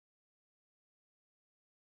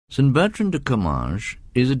St. Bertrand de Comminges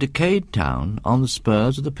is a decayed town on the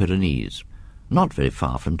spurs of the Pyrenees, not very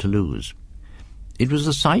far from Toulouse. It was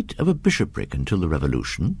the site of a bishopric until the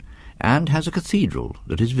Revolution, and has a cathedral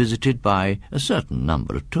that is visited by a certain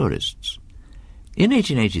number of tourists. In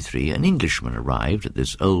 1883 an Englishman arrived at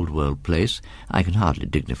this old-world place. I can hardly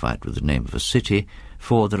dignify it with the name of a city,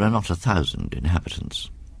 for there are not 1,000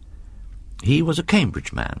 inhabitants. He was a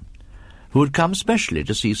Cambridge man, who had come specially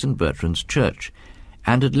to see St. Bertrand's Church,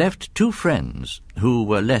 and had left 2 friends, who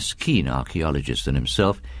were less keen archaeologists than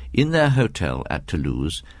himself, in their hotel at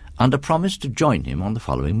Toulouse, under promise to join him on the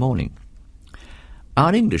following morning.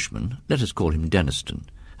 Our Englishman, let us call him Denniston,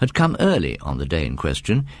 had come early on the day in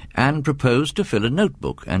question, and proposed to fill a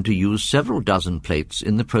notebook and to use several dozen plates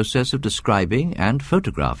in the process of describing and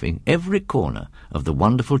photographing every corner of the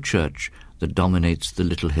wonderful church that dominates the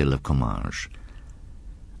little hill of Comminges.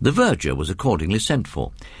 The verger was accordingly sent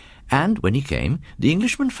for, and when he came, the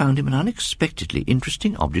Englishman found him an unexpectedly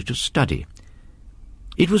interesting object of study.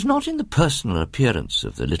 It was not in the personal appearance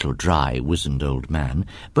of the little dry, wizened old man,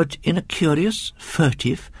 but in a curious,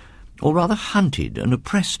 furtive, or rather hunted and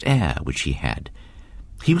oppressed air which he had.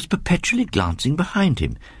 He was perpetually glancing behind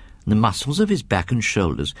him. The muscles of his back and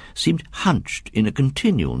shoulders seemed hunched in a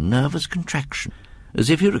continual nervous contraction, as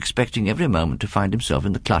if he were expecting every moment to find himself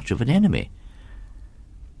in the clutch of an enemy.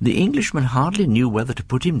 The Englishman hardly knew whether to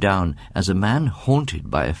put him down as a man haunted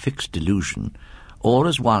by a fixed delusion, or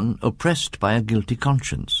as one oppressed by a guilty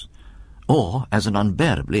conscience, or as an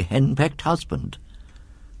unbearably henpecked husband.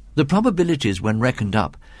 The probabilities, when reckoned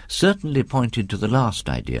up, certainly pointed to the last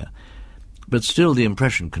idea, but still the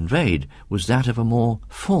impression conveyed was that of a more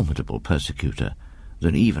formidable persecutor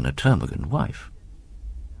than even a termagant wife.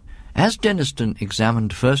 As Denniston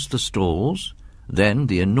examined first the stalls, then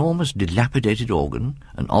the enormous dilapidated organ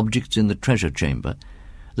and objects in the treasure chamber,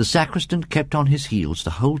 the sacristan kept on his heels the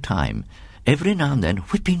whole time, every now and then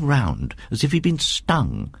whipping round as if he'd been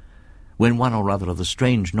stung, when one or other of the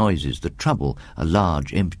strange noises that trouble a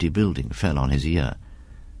large empty building fell on his ear.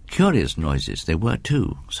 Curious noises they were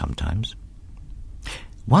too, sometimes.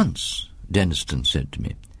 Once, Denniston said to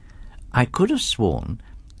me, I could have sworn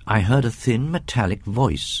I heard a thin metallic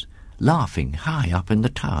voice laughing high up in the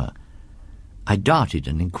tower. I darted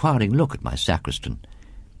an inquiring look at my sacristan.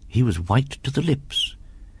 He was white to the lips.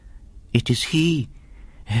 "It is he.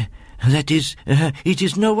 That is, it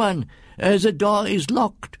is no one. The door is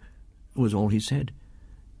locked," was all he said,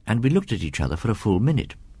 and we looked at each other for a full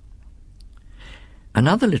minute.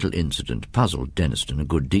 Another little incident puzzled Denniston a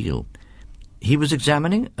good deal. He was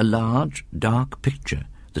examining a large, dark picture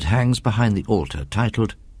that hangs behind the altar,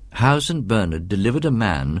 titled, "How St. Bernard Delivered a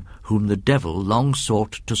Man Whom the Devil Long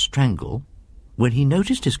Sought to Strangle," when he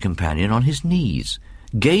noticed his companion on his knees,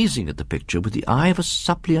 gazing at the picture with the eye of a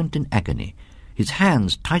suppliant in agony, his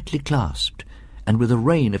hands tightly clasped, and with a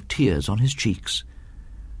rain of tears on his cheeks.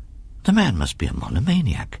 The man must be a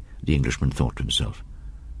monomaniac, the Englishman thought to himself.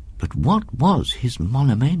 But what was his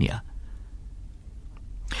monomania?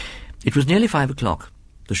 It was nearly 5 o'clock.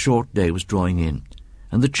 The short day was drawing in,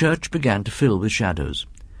 and the church began to fill with shadows.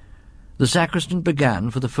 The sacristan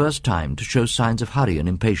began for the first time to show signs of hurry and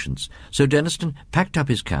impatience, so Denniston packed up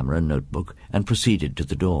his camera and notebook and proceeded to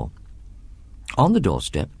the door. On the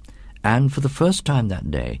doorstep, and for the first time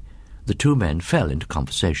that day, the 2 men fell into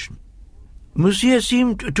conversation. "Monsieur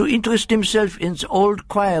seemed to interest himself in the old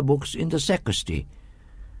choir books in the sacristy."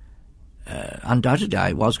 "Undoubtedly,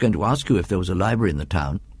 I was going to ask you if there was a library in the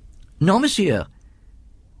town." "No, monsieur."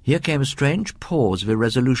 Here came a strange pause of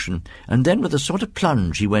irresolution, and then with a sort of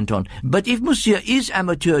plunge he went on, "But if monsieur is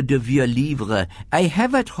amateur de vieux livres, I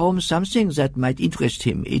have at home something that might interest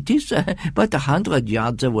him. It is but 100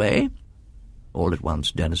 yards away." All at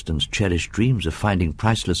once Denniston's cherished dreams of finding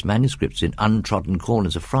priceless manuscripts in untrodden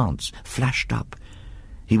corners of France flashed up.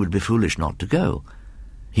 He would be foolish not to go.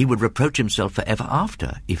 He would reproach himself for ever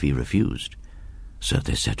after if he refused. So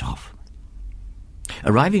they set off.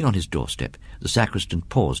 Arriving on his doorstep, the sacristan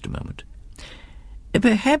paused a moment.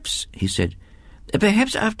 "Perhaps," he said,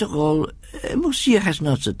 "perhaps after all, monsieur has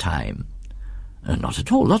not the time." "Not at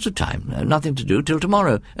all, lots of time. Nothing to do till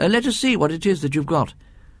tomorrow. Let us see what it is that you've got."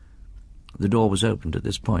 The door was opened at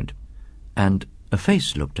this point, and a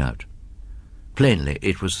face looked out. Plainly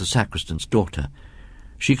it was the sacristan's daughter.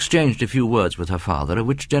 She exchanged a few words with her father, of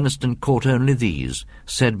which Denniston caught only these,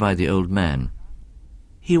 said by the old man,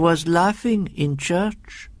 "He was laughing in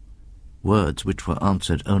church," words which were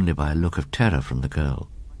answered only by a look of terror from the girl.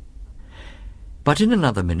 But in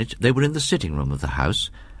another minute they were in the sitting-room of the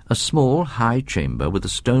house, a small, high chamber with a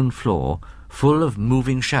stone floor, full of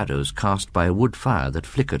moving shadows cast by a wood fire that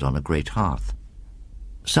flickered on a great hearth.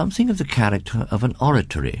 Something of the character of an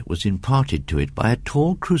oratory was imparted to it by a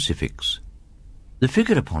tall crucifix. The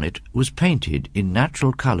figure upon it was painted in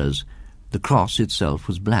natural colours. The cross itself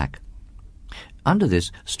was black. Under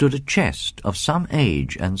this stood a chest of some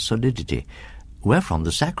age and solidity, wherefrom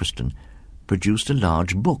the sacristan produced a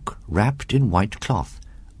large book wrapped in white cloth,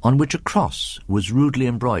 on which a cross was rudely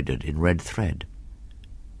embroidered in red thread.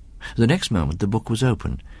 The next moment the book was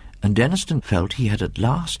open, and Denniston felt he had at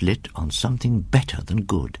last lit on something better than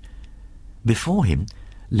good. Before him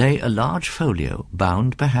lay a large folio,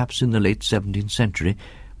 bound perhaps in the late 17th century,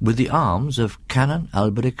 with the arms of Canon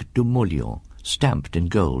Alberic du Moulin stamped in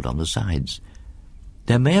gold on the sides.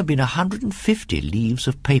 There may have been 150 leaves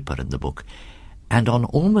of paper in the book, and on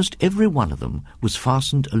almost every one of them was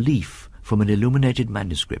fastened a leaf from an illuminated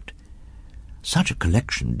manuscript. Such a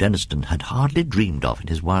collection Denniston had hardly dreamed of in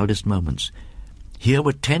his wildest moments. Here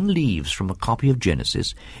were 10 leaves from a copy of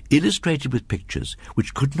Genesis, illustrated with pictures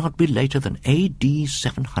which could not be later than A.D.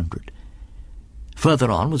 700.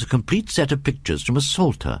 Further on was a complete set of pictures from a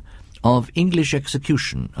Psalter of English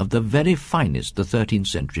execution of the very finest the 13th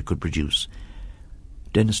century could produce.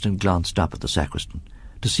 Denniston glanced up at the sacristan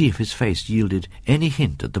to see if his face yielded any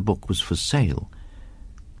hint that the book was for sale.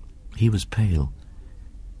 He was pale.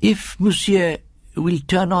 "If monsieur will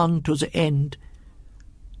turn on to the end."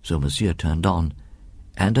 So monsieur turned on,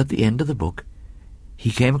 and at the end of the book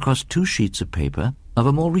he came across 2 sheets of paper of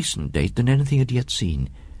a more recent date than anything he had yet seen.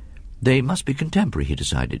 They must be contemporary, he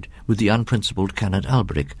decided, with the unprincipled Canon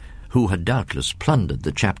Alberic, who had doubtless plundered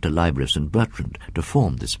the chapter library of St. Bertrand to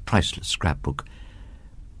form this priceless scrapbook.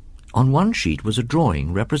 On one sheet was a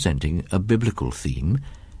drawing representing a biblical theme,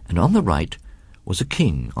 and on the right was a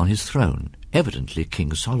king on his throne, evidently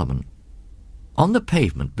King Solomon. On the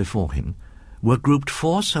pavement before him were grouped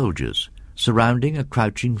 4 soldiers surrounding a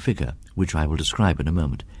crouching figure, which I will describe in a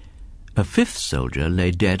moment. A 5th soldier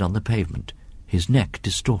lay dead on the pavement, his neck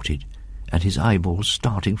distorted, and his eyeballs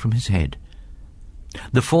starting from his head.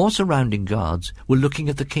 The 4 surrounding guards were looking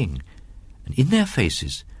at the king, and in their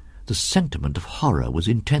faces the sentiment of horror was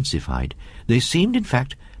intensified. They seemed, in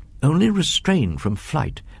fact, only restrained from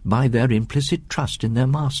flight by their implicit trust in their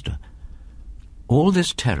master. All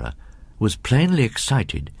this terror was plainly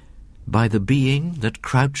excited by the being that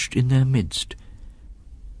crouched in their midst.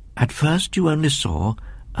 At first you only saw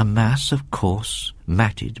a mass of coarse,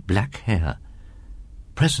 matted black hair.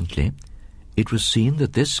 Presently it was seen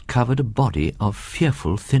that this covered a body of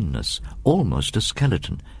fearful thinness, almost a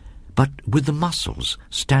skeleton, but with the muscles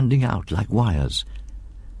standing out like wires.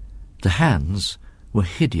 The hands were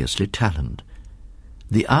hideously taloned.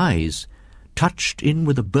 The eyes, touched in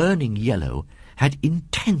with a burning yellow, had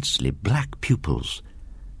intensely black pupils,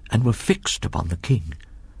 and were fixed upon the king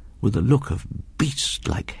with a look of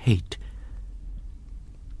beast-like hate.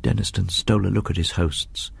 Denniston stole a look at his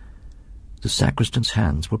hosts. The sacristan's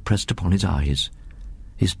hands were pressed upon his eyes.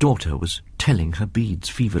 His daughter was telling her beads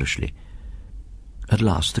feverishly. At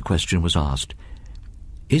last the question was asked,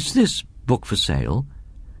 "Is this book for sale?"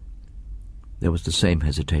 There was the same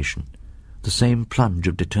hesitation, the same plunge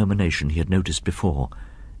of determination he had noticed before,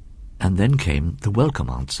 and then came the welcome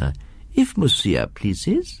answer, "If monsieur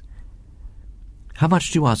pleases." "How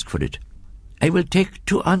much do you ask for it?" "I will take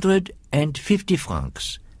 250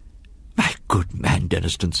 francs. "My good man,"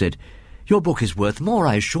 Denniston said, "your book is worth more,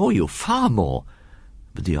 I assure you, far more."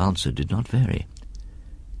 But the answer did not vary.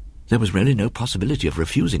 There was really no possibility of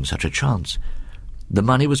refusing such a chance. The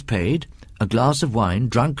money was paid, a glass of wine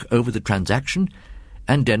drunk over the transaction,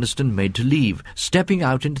 and Denniston made to leave, stepping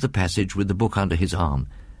out into the passage with the book under his arm.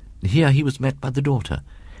 Here he was met by the daughter.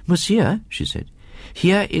 "Monsieur," she said,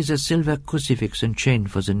 "here is a silver crucifix and chain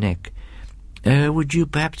for the neck. Would you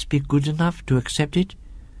perhaps be good enough to accept it?"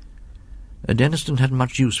 Denniston hadn't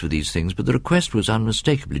much use for these things, but the request was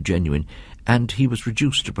unmistakably genuine, and he was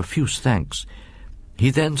reduced to profuse thanks. He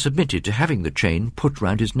then submitted to having the chain put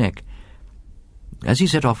round his neck. As he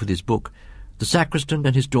set off with his book, the sacristan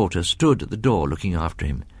and his daughter stood at the door looking after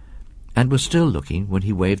him, and were still looking when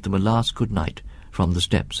he waved them a last good night from the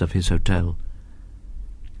steps of his hotel.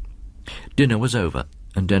 Dinner was over,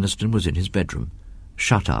 and Denniston was in his bedroom,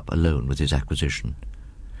 shut up alone with his acquisition.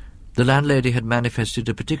 The landlady had manifested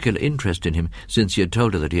a particular interest in him since he had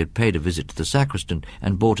told her that he had paid a visit to the sacristan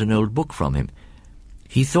and bought an old book from him.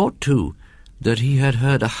 He thought, too, that he had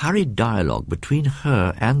heard a hurried dialogue between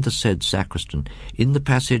her and the said sacristan in the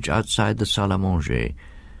passage outside the salle à manger,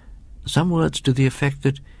 some words to the effect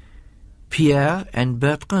that Pierre and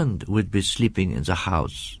Bertrand would be sleeping in the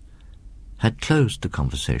house, had closed the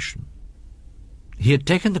conversation. He had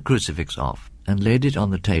taken the crucifix off and laid it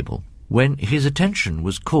on the table, when his attention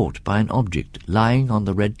was caught by an object lying on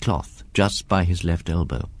the red cloth just by his left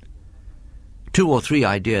elbow. 2 or 3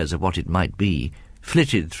 ideas of what it might be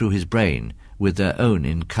flitted through his brain with their own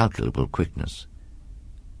incalculable quickness.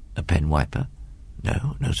 A pen wiper?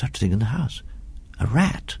 No, no such thing in the house. A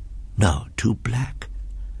rat? No, too black.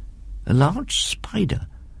 A large spider?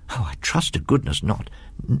 Oh, I trust to goodness not.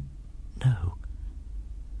 No.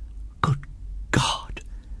 Good God!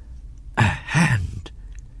 A hand!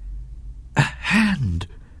 A hand!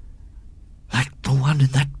 Like the one in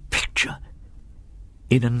that picture.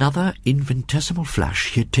 In another infinitesimal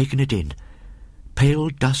flash he had taken it in. Pale,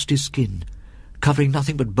 dusty skin, covering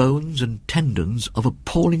nothing but bones and tendons of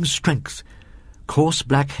appalling strength, coarse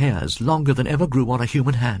black hairs longer than ever grew on a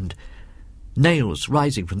human hand, nails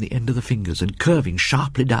rising from the end of the fingers and curving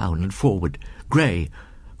sharply down and forward, grey,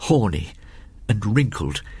 horny, and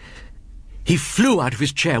wrinkled. He flew out of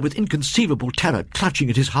his chair with inconceivable terror clutching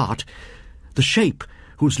at his heart. The shape,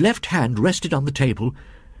 whose left hand rested on the table,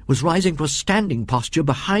 was rising to a standing posture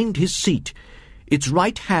behind his seat, its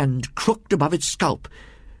right hand crooked above its scalp.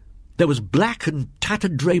 There was black and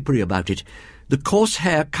tattered drapery about it. The coarse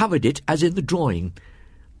hair covered it as in the drawing.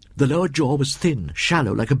 The lower jaw was thin,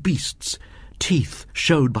 shallow, like a beast's. Teeth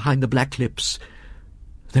showed behind the black lips.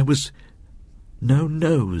 There was no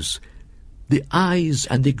nose. The eyes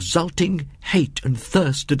and the exulting hate and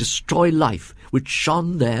thirst to destroy life which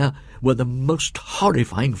shone there were the most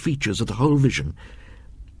horrifying features of the whole vision.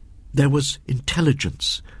 There was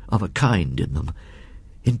intelligence of a kind in them,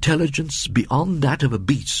 intelligence beyond that of a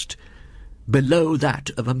beast, below that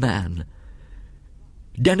of a man.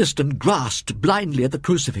 Denniston grasped blindly at the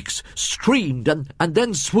crucifix, screamed, and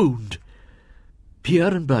then swooned.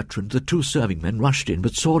 Pierre and Bertrand, the 2 serving men, rushed in,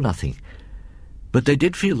 but saw nothing. But they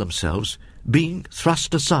did feel themselves being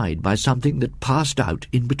thrust aside by something that passed out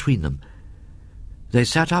in between them. They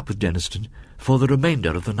sat up with Denniston for the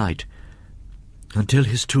remainder of the night, until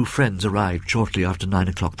his 2 friends arrived shortly after 9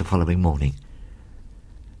 o'clock the following morning.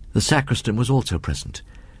 The sacristan was also present,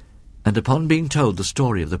 and upon being told the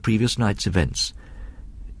story of the previous night's events,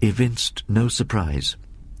 evinced no surprise.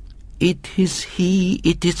 "It is he,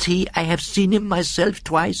 it is he. I have seen him myself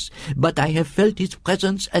twice, but I have felt his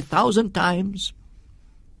presence 1,000 times.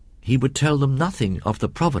 He would tell them nothing of the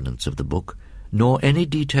provenance of the book, nor any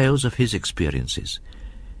details of his experiences.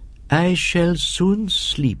 "I shall soon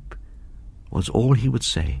sleep," was all he would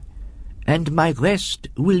say, "and my rest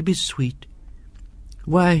will be sweet.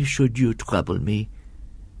 Why should you trouble me?"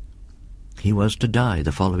 He was to die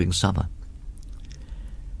the following summer.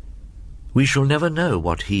 We shall never know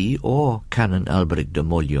what he or Canon Alberic de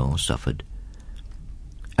Mauleon suffered.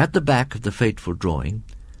 At the back of the fateful drawing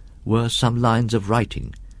were some lines of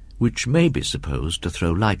writing which may be supposed to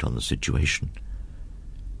throw light on the situation.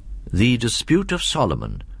 "The Dispute of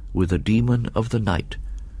Solomon with a Demon of the Night,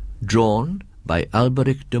 drawn by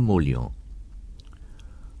Alberic de Mauleon.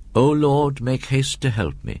 O Lord, make haste to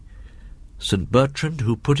help me. St. Bertrand,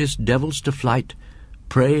 who puttest devils to flight,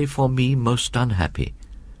 pray for me most unhappy.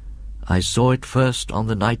 I saw it first on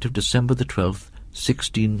the night of December the 12th,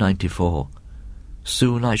 1694.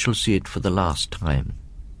 Soon I shall see it for the last time.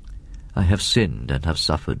 I have sinned and have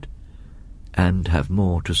suffered, and have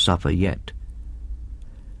more to suffer yet."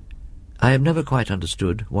 I have never quite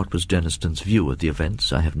understood what was Denniston's view of the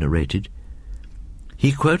events I have narrated.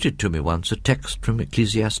 He quoted to me once a text from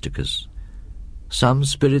Ecclesiasticus. "Some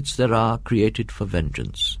spirits there are created for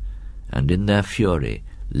vengeance, and in their fury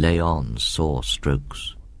lay on sore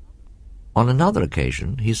strokes." On another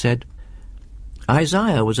occasion he said,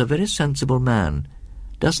 "Isaiah was a very sensible man.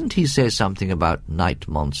 Doesn't he say something about night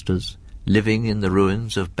monsters living in the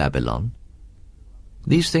ruins of Babylon?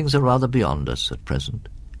 These things are rather beyond us at present."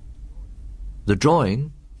 The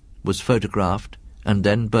drawing was photographed and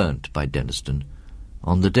then burnt by Denniston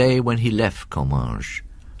on the day when he left Comminges,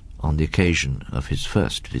 on the occasion of his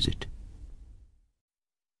first visit.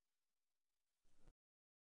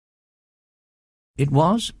 It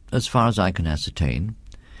was, as far as I can ascertain,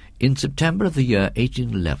 in September of the year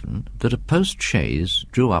 1811 that a post-chaise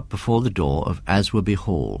drew up before the door of Aswarby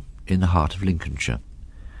Hall in the heart of Lincolnshire.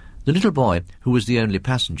 The little boy, who was the only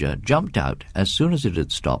passenger, jumped out as soon as it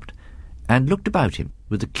had stopped and looked about him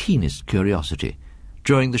with the keenest curiosity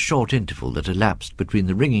during the short interval that elapsed between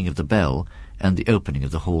the ringing of the bell and the opening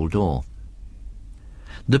of the hall door.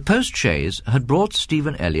 The post-chaise had brought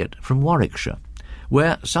Stephen Elliot from Warwickshire,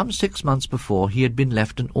 where some 6 months before he had been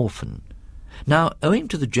left an orphan. Now, owing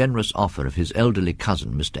to the generous offer of his elderly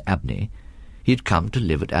cousin, Mr. Abney, he had come to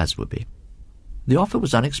live at Aswarby. The offer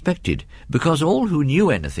was unexpected, because all who knew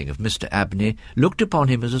anything of Mr. Abney looked upon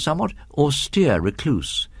him as a somewhat austere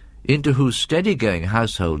recluse, into whose steady-going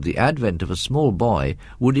household the advent of a small boy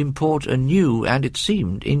would import a new and, it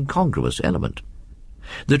seemed, incongruous element.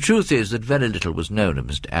 The truth is that very little was known of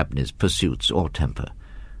Mr. Abney's pursuits or temper.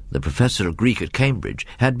 The professor of Greek at Cambridge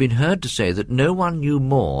had been heard to say that no one knew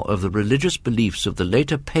more of the religious beliefs of the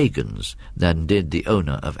later pagans than did the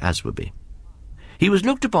owner of Aswarby. He was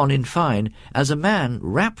looked upon, in fine, as a man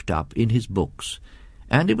wrapped up in his books,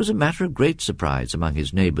 and it was a matter of great surprise among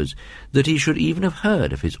his neighbours that he should even have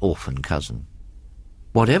heard of his orphan cousin.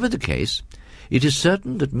 Whatever the case, it is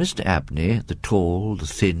certain that Mr. Abney, the tall, the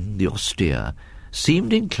thin, the austere,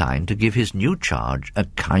 seemed inclined to give his new charge a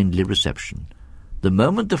kindly reception. The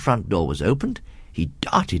moment the front door was opened, he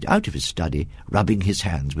darted out of his study, rubbing his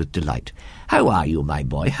hands with delight. "How are you, my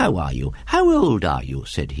boy? How are you? How old are you?"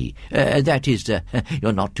 said he. "That is,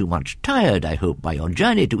 you're not too much tired, I hope, by your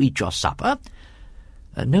journey to eat your supper?"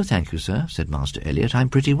 "No, thank you, sir," said Master Elliot. "I'm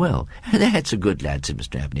pretty well." "That's a good lad," said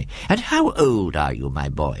Mr. Abney. "And how old are you, my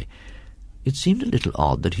boy?" It seemed a little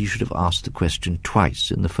odd that he should have asked the question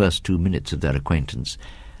twice in the first 2 minutes of their acquaintance.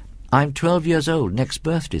 "I'm 12 years old next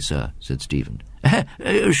birthday, sir," said Stephen.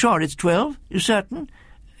 "Sure it's 12? You certain?"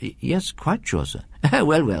 "Yes, quite sure, sir."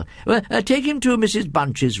 Well, take him to Mrs.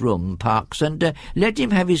 Bunch's room, Parkes, and let him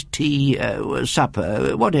have his tea,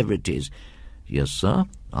 supper, whatever it is." "Yes, sir,"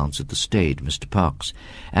 answered the staid Mr. Parkes,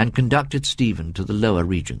 and conducted Stephen to the lower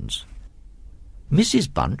regions.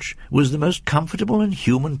 Mrs. Bunch was the most comfortable and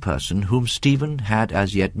human person whom Stephen had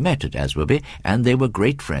as yet met at Aswarby, and they were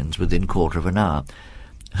great friends within 1/4 of an hour.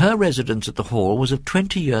 Her residence at the Hall was of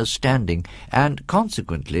 20 years' standing, and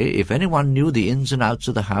consequently, if anyone knew the ins and outs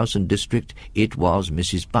of the house and district, it was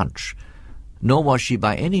Mrs. Bunch. Nor was she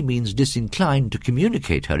by any means disinclined to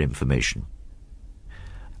communicate her information.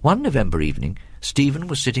 One November evening, Stephen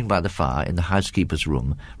was sitting by the fire in the housekeeper's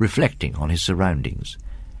room, reflecting on his surroundings.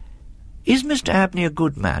 "Is Mr. Abney a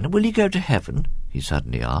good man, and will he go to heaven?" he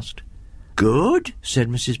suddenly asked. "Good?" said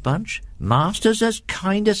Mrs. Bunch. "Master's as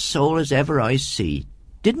kind a soul as ever I see.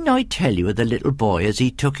 Didn't I tell you of the little boy as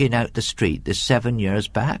he took in out the street this 7 years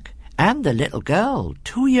back? And the little girl,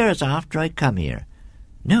 2 years after I come here."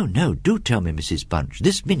 No, do tell me, Mrs. Bunch,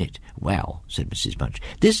 this minute." "Well," said Mrs. Bunch,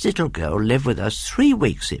 "this little girl lived with us 3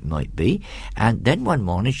 weeks, it might be, and then one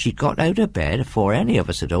morning she got out of bed afore any of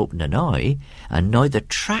us had opened an eye, and neither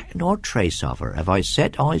track nor trace of her have I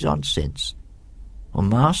set eyes on since. Well,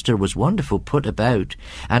 Master was wonderful put about,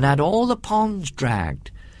 and had all the ponds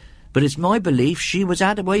dragged, but it's my belief she was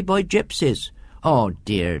had away by gypsies. Oh,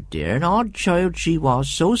 dear, an odd child she was,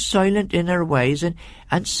 so silent in her ways,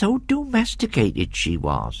 and so domesticated she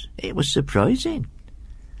was. It was surprising."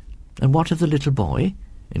 "And what of the little boy?"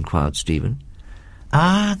 inquired Stephen.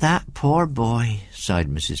 "Ah, that poor boy," sighed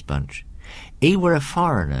Mrs. Bunch. "He were a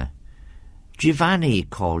foreigner. Giovanni he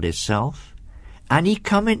called hisself, and he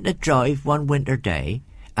come in the drive one winter day,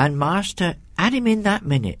 and Master had him in that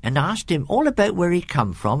minute and asked him all about where he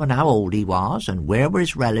come from and how old he was and where were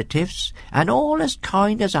his relatives, and all as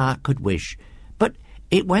kind as I could wish. But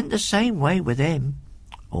it went the same way with him.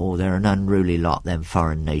 Oh, they're an unruly lot, them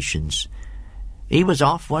foreign nations. He was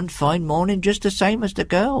off one fine morning just the same as the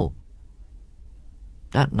girl."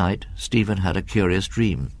 That night Stephen had a curious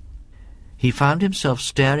dream. He found himself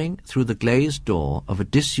staring through the glazed door of a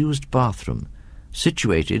disused bathroom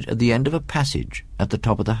situated at the end of a passage at the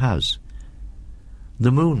top of the house.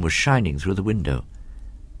 The moon was shining through the window,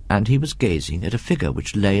 and he was gazing at a figure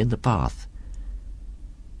which lay in the bath.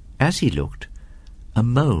 As he looked, a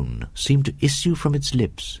moan seemed to issue from its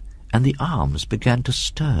lips, and the arms began to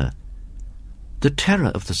stir. The terror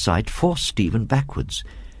of the sight forced Stephen backwards,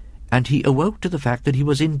 and he awoke to the fact that he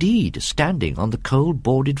was indeed standing on the cold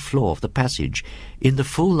boarded floor of the passage in the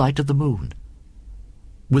full light of the moon.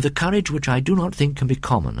 With a courage which I do not think can be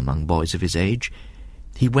common among boys of his age,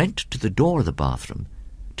 he went to the door of the bathroom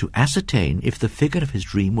to ascertain if the figure of his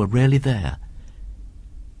dream were really there.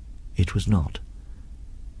 It was not,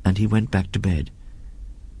 and he went back to bed.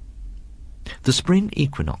 The spring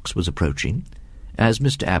equinox was approaching, as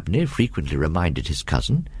Mr. Abney frequently reminded his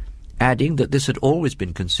cousin, adding that this had always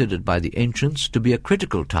been considered by the ancients to be a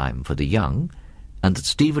critical time for the young, and that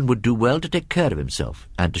Stephen would do well to take care of himself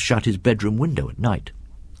and to shut his bedroom window at night.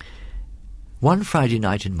 One Friday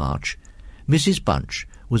night in March, Mrs. Bunch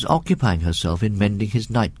was occupying herself in mending his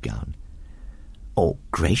nightgown. "Oh,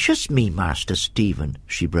 gracious me, Master Stephen,"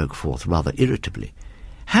 she broke forth rather irritably.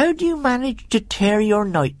 "How do you manage to tear your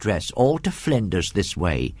nightdress all to flinders this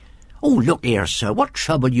way? Oh, look here, sir, what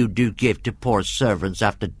trouble you do give to poor servants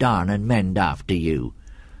after darn and mend after you."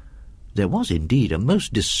 There was indeed a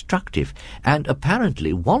most destructive and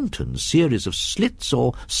apparently wanton series of slits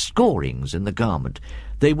or scorings in the garment.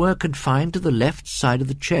 They were confined to the left side of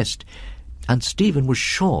the chest, and Stephen was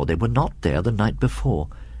sure they were not there the night before.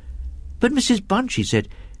 "But, Mrs. Bunch," he said,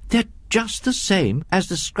 "they're just the same as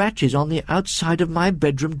the scratches on the outside of my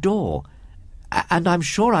bedroom door, and I'm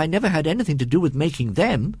sure I never had anything to do with making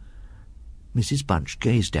them." Mrs. Bunch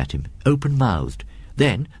gazed at him, open-mouthed,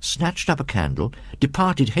 then snatched up a candle,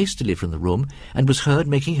 departed hastily from the room, and was heard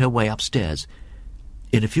making her way upstairs.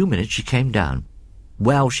 In a few minutes she came down.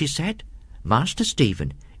 "Well," she said, "Master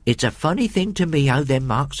Stephen, it's a funny thing to me how them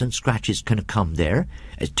marks and scratches can come there.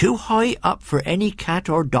 It's too high up for any cat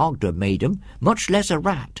or dog to have made 'em, much less a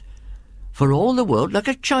rat. For all the world like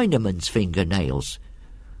a Chinaman's fingernails.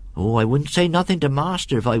 Oh, I wouldn't say nothing to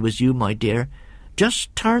Master if I was you, my dear.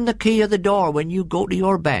 Just turn the key of the door when you go to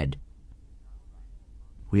your bed."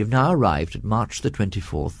 We have now arrived at March the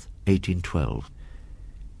 24th, 1812.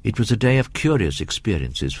 It was a day of curious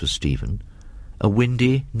experiences for Stephen, a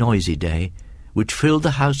windy, noisy day, which filled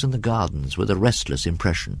the house and the gardens with a restless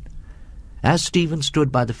impression. As Stephen stood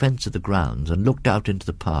by the fence of the grounds and looked out into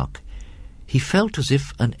the park, he felt as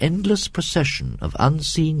if an endless procession of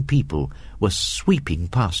unseen people were sweeping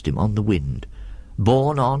past him on the wind,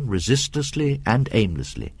 borne on resistlessly and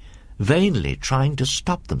aimlessly, vainly trying to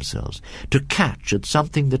stop themselves, to catch at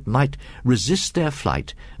something that might resist their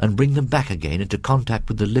flight and bring them back again into contact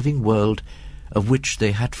with the living world of which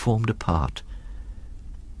they had formed a part.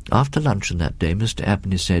 After luncheon that day, Mr.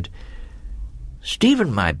 Abney said,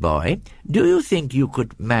 "Stephen, my boy, do you think you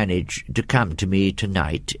could manage to come to me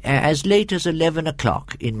tonight as late as 11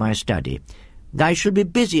 o'clock in my study? I shall be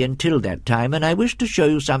busy until that time, and I wish to show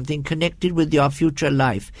you something connected with your future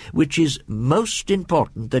life, which is most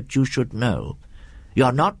important that you should know.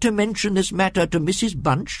 You're not to mention this matter to Mrs.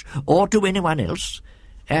 Bunch or to anyone else,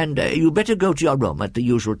 and you better go to your room at the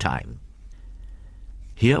usual time."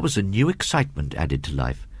 Here was a new excitement added to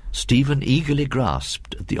life. Stephen eagerly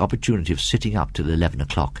grasped at the opportunity of sitting up till 11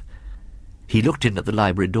 o'clock. He looked in at the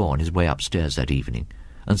library door on his way upstairs that evening,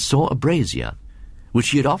 and saw a brazier, which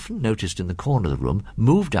he had often noticed in the corner of the room,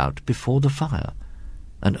 moved out before the fire.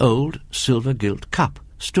 An old silver-gilt cup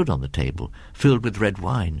stood on the table, filled with red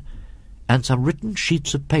wine, and some written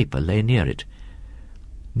sheets of paper lay near it.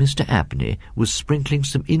 Mr. Abney was sprinkling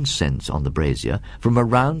some incense on the brazier from a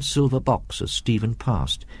round silver box as Stephen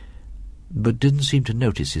passed, but didn't seem to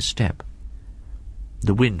notice his step.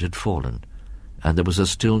 The wind had fallen, and there was a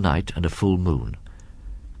still night and a full moon.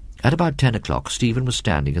 At about 10 o'clock, Stephen was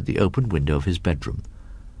standing at the open window of his bedroom.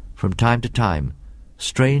 From time to time,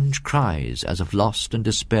 strange cries as of lost and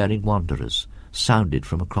despairing wanderers sounded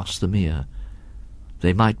from across the mere.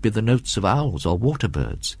 They might be the notes of owls or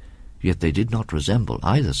water-birds, yet they did not resemble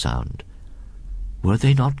either sound. Were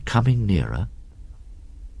they not coming nearer?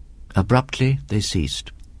 Abruptly they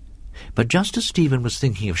ceased. But just as Stephen was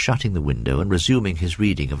thinking of shutting the window and resuming his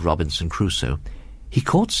reading of Robinson Crusoe, he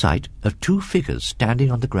caught sight of two figures standing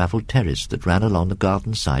on the gravelled terrace that ran along the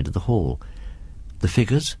garden side of the hall. The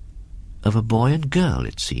figures of a boy and girl,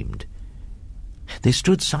 it seemed. They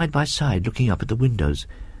stood side by side, looking up at the windows.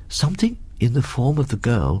 Something in the form of the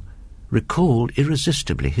girl recalled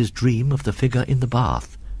irresistibly his dream of the figure in the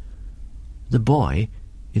bath. The boy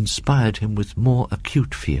inspired him with more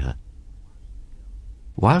acute fear.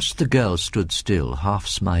 Whilst the girl stood still, half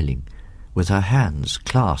smiling, with her hands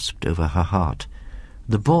clasped over her heart,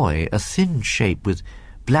 the boy, a thin shape with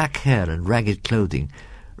black hair and ragged clothing,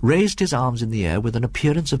 raised his arms in the air with an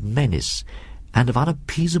appearance of menace and of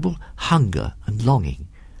unappeasable hunger and longing.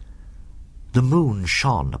 The moon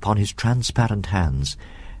shone upon his transparent hands,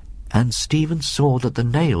 and Stephen saw that the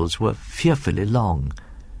nails were fearfully long,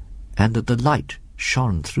 and that the light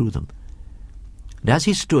shone through them. And as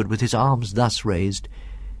he stood with his arms thus raised,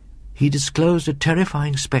 he disclosed a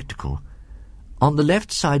terrifying spectacle. On the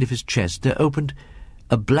left side of his chest there opened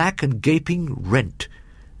a black and gaping rent,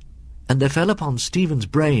 and there fell upon Stephen's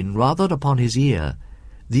brain, rather than upon his ear,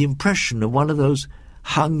 the impression of one of those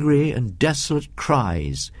hungry and desolate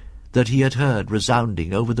cries that he had heard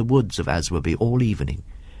resounding over the woods of Aswarby all evening.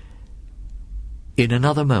 In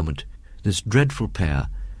another moment this dreadful pair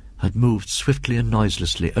had moved swiftly and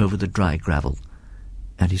noiselessly over the dry gravel,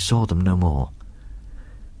 and he saw them no more.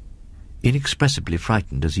 Inexpressibly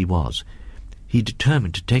frightened as he was, he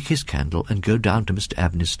determined to take his candle and go down to Mr.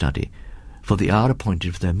 Abney's study, for the hour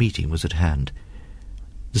appointed for their meeting was at hand.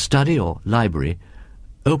 The study, or library,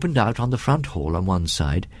 opened out on the front hall on one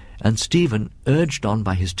side, and Stephen, urged on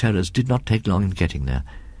by his terrors, did not take long in getting there.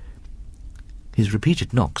 His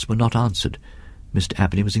repeated knocks were not answered. Mr.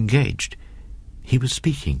 Abney was engaged. He was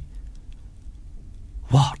speaking.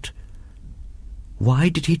 "What? Why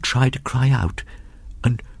did he try to cry out?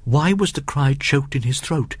 And why was the cry choked in his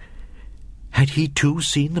throat? Had he too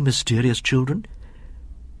seen the mysterious children?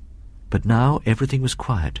 But now everything was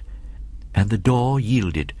quiet, and the door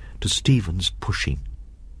yielded to Stephen's pushing.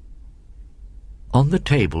 On the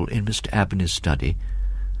table in Mr. Abney's study,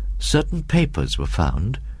 certain papers were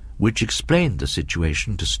found which explained the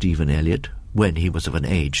situation to Stephen Elliott when he was of an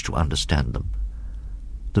age to understand them.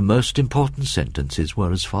 The most important sentences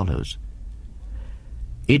were as follows.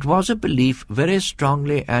 It was a belief very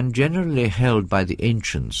strongly and generally held by the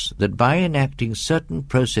ancients that by enacting certain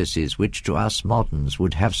processes which to us moderns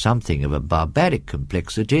would have something of a barbaric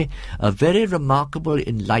complexity, a very remarkable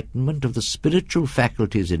enlightenment of the spiritual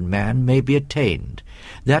faculties in man may be attained.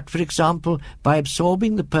 That, for example, by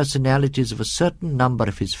absorbing the personalities of a certain number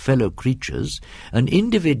of his fellow creatures, an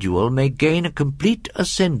individual may gain a complete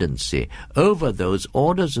ascendancy over those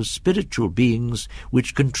orders of spiritual beings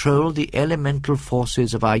which control the elemental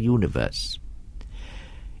forces of our universe.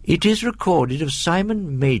 It is recorded of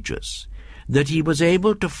Simon Magus that he was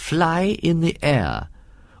able to fly in the air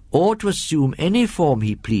or to assume any form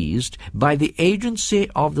he pleased by the agency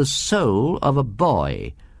of the soul of a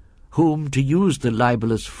boy, whom, to use the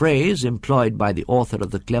libellous phrase employed by the author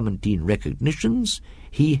of the Clementine Recognitions,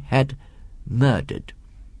 he had murdered.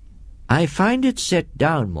 I find it set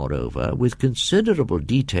down, moreover, with considerable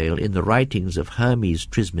detail in the writings of Hermes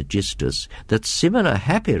Trismegistus that similar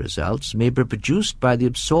happy results may be produced by the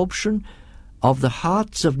absorption of the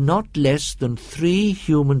hearts of not less than 3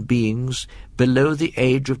 human beings below the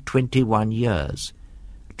age of 21 years.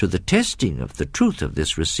 To the testing of the truth of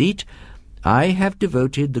this receipt, I have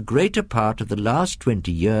devoted the greater part of the last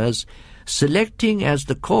 20 years, selecting as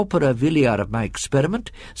the corpora vilia of my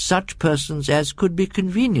experiment such persons as could be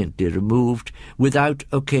conveniently removed without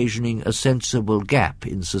occasioning a sensible gap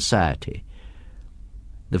in society.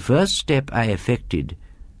 The first step I effected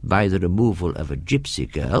by the removal of a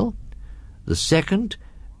gypsy girl, the second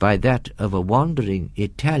by that of a wandering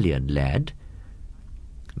Italian lad.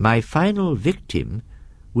 My final victim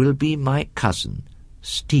will be my cousin,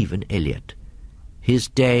 Stephen Elliott. His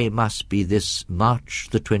day must be this March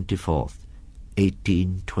the 24th,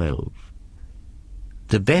 1812.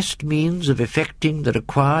 The best means of effecting the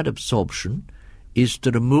required absorption is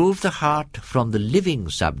to remove the heart from the living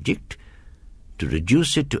subject, to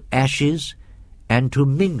reduce it to ashes, and to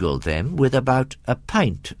mingle them with about a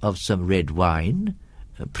pint of some red wine,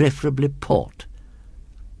 preferably port.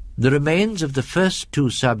 The remains of the first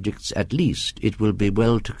 2 subjects at least it will be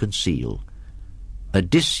well to conceal. A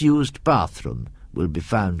disused bathroom will be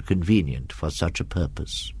found convenient for such a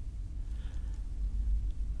purpose.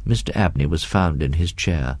 Mr. Abney was found in his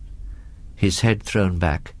chair, his head thrown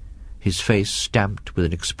back, his face stamped with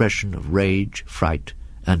an expression of rage, fright,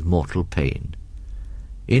 and mortal pain.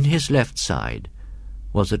 In his left side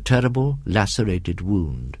was a terrible lacerated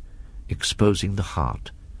wound, exposing the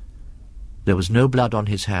heart. There was no blood on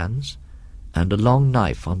his hands, and a long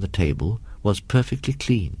knife on the table was perfectly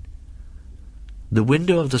clean. The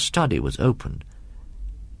window of the study was open,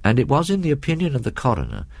 and it was in the opinion of the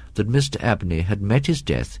coroner that Mr. Abney had met his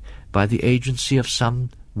death by the agency of some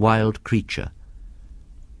wild creature.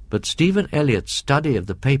 But Stephen Elliott's study of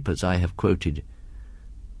the papers I have quoted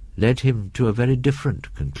led him to a very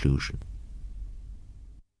different conclusion.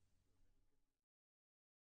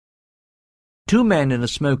 2 men in a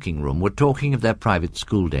smoking room were talking of their private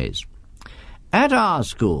school days. "At our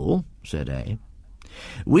school," said A,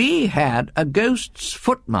 "we had a ghost's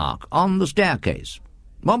footmark on the staircase.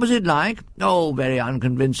 What was it like? Oh, very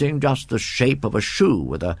unconvincing, just the shape of a shoe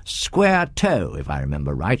with a square toe, if I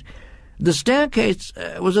remember right. The staircase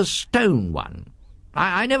was a stone one.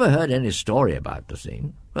 I never heard any story about the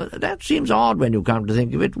thing. That seems odd when you come to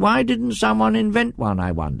think of it. Why didn't someone invent one,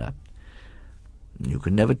 I wonder?" "You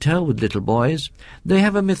can never tell with little boys. They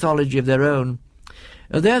have a mythology of their own.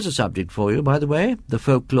 There's a subject for you, by the way, the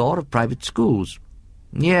folklore of private schools."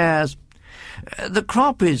 "Yes. The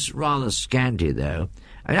crop is rather scanty, though.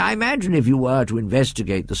 I imagine if you were to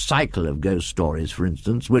investigate the cycle of ghost stories, for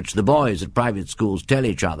instance, which the boys at private schools tell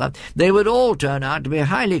each other, they would all turn out to be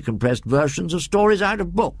highly compressed versions of stories out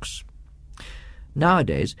of books.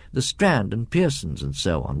 Nowadays, the Strand and Pearsons and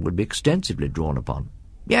so on would be extensively drawn upon."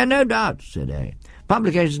 "Yeah, no doubt," said A.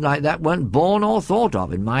 "Publications like that weren't born or thought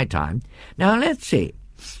of in my time. Now, let's see.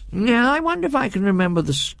 Yeah, I wonder if I can remember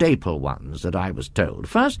the staple ones that I was told.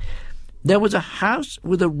 First, there was a house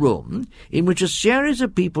with a room in which a series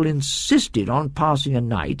of people insisted on passing a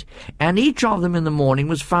night, and each of them in the morning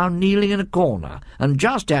was found kneeling in a corner and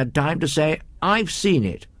just had time to say, 'I've seen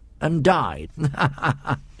it,' and died."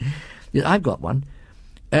 I've got one.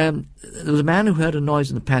 There was a man who heard a noise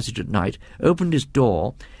in the passage at night, opened his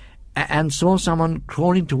door, and saw someone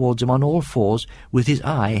crawling towards him on all fours with his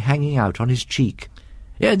eye hanging out on his cheek.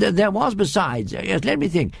 Yeah, there was besides, yes, let me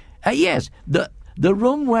think. Yes, the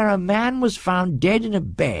room where a man was found dead in a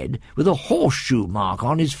bed with a horseshoe mark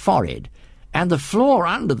on his forehead, and the floor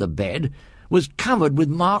under the bed was covered with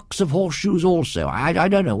marks of horseshoes also. I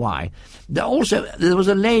don't know why. Also, there was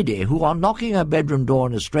a lady who, on knocking her bedroom door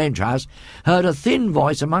in a strange house, heard a thin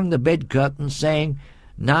voice among the bed curtains saying,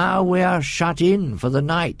 "Now we are shut in for the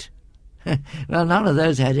night." Well, none of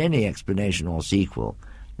those had any explanation or sequel.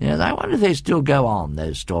 Yes, I wonder if they still go on,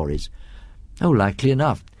 those stories. Oh, likely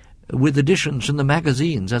enough, with additions from the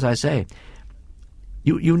magazines, as I say.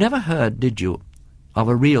 You never heard, did you, of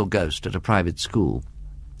a real ghost at a private school?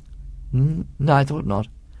 No, I thought not.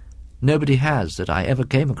 Nobody has that I ever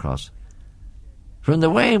came across. From the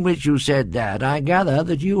way in which you said that, I gather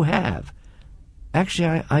that you have.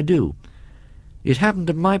 Actually, I do. It happened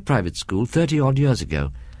at my private school 30-odd years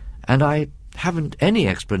ago, and I haven't any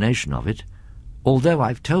explanation of it, although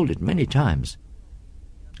I've told it many times.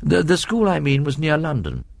 The school, I mean, was near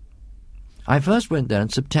London. I first went there in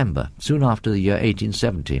September, soon after the year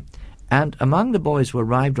 1870, and among the boys who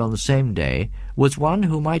arrived on the same day was one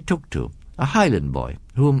whom I took to, a Highland boy,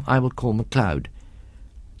 whom I will call MacLeod.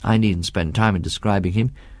 I needn't spend time in describing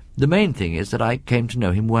him. The main thing is that I came to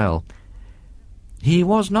know him well. He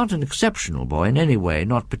was not an exceptional boy in any way,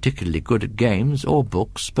 not particularly good at games or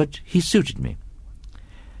books, but he suited me.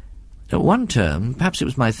 One term, perhaps it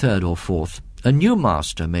was my third or fourth, a new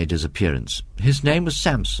master made his appearance. His name was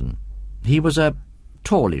Samson. He was a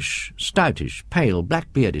tallish, stoutish, pale,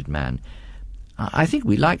 black-bearded man. I think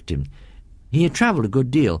we liked him. He had travelled a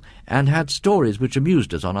good deal, and had stories which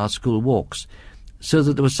amused us on our school walks, so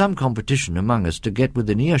that there was some competition among us to get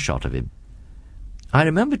within earshot of him. I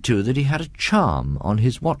remember, too, that he had a charm on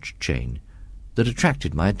his watch-chain that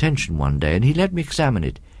attracted my attention one day, and he let me examine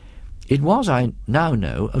it. It was, I now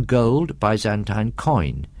know, a gold Byzantine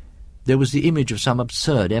coin. There was the image of some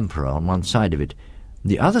absurd emperor on one side of it.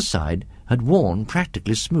 The other side had worn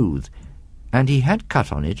practically smooth, and he had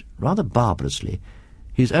cut on it, rather barbarously,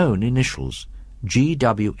 his own initials,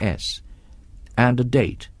 GWS, and a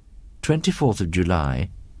date, 24th of July,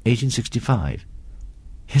 1865.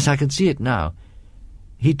 Yes, I can see it now.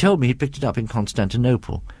 He told me he picked it up in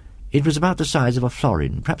Constantinople. It was about the size of a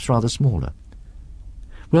florin, perhaps rather smaller.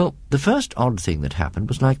 Well, the first odd thing that happened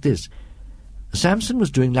was like this. Samson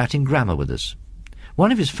was doing Latin grammar with us.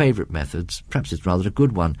 One of his favourite methods, perhaps it's rather a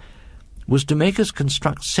good one, was to make us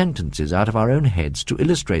construct sentences out of our own heads to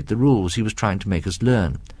illustrate the rules he was trying to make us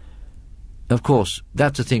learn. Of course,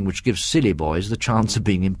 that's a thing which gives silly boys the chance of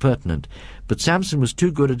being impertinent, but Samson was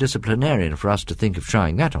too good a disciplinarian for us to think of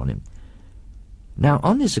trying that on him. Now,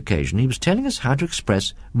 on this occasion, he was telling us how to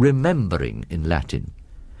express remembering in Latin,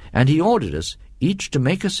 and he ordered us each to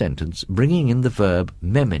make a sentence bringing in the verb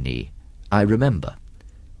memini, I remember.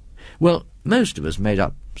 Well, most of us made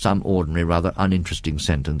up some ordinary, rather uninteresting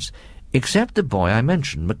sentence, except the boy I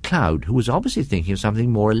mentioned, MacLeod, who was obviously thinking of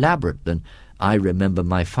something more elaborate than I remember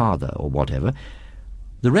my father, or whatever.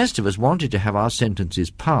 The rest of us wanted to have our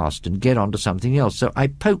sentences passed and get on to something else, so I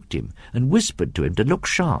poked him and whispered to him to look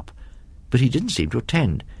sharp, but he didn't seem to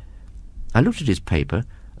attend. I looked at his paper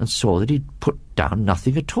and saw that he'd put down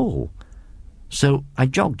nothing at all. So I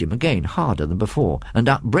jogged him again, harder than before, and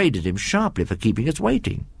upbraided him sharply for keeping us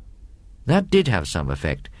waiting. That did have some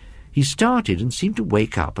effect. He started and seemed to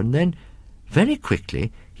wake up, and then, very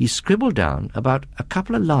quickly, he scribbled down about a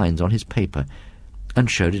couple of lines on his paper and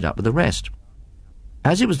showed it up with the rest.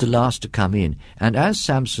 As it was the last to come in, and as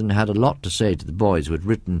Samson had a lot to say to the boys who had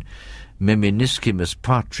written Meminiscimus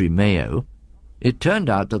Patri Meo, it turned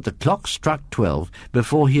out that the clock struck 12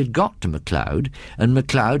 before he had got to MacLeod, and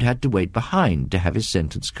MacLeod had to wait behind to have his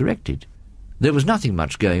sentence corrected. There was nothing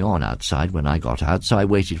much going on outside when I got out, so I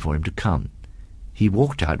waited for him to come. He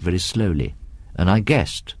walked out very slowly, and I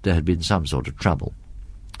guessed there had been some sort of trouble.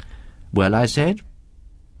 "Well," I said,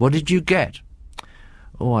 "what did you get?"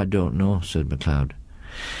 "Oh, I don't know," said MacLeod.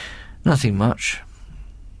 "Nothing much.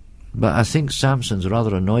 But I think Samson's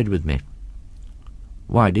rather annoyed with me."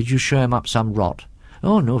 "Why, did you show him up some rot?"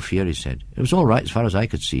 "Oh, no fear," he said. "It was all right as far as I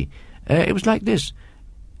could see. It was like this.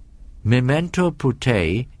 Memento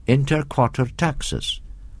putei inter quater taxus."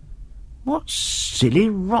 "What silly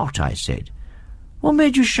rot," I said. "What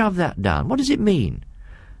made you shove that down? What does it mean?"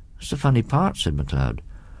 "That's the funny part," said MacLeod.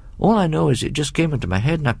 "All I know is it just came into my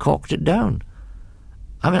head and I corked it down.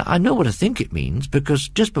 I mean, I know what I think it means, because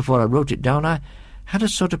just before I wrote it down I had a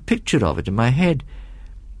sort of picture of it in my head.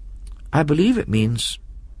 I believe it means,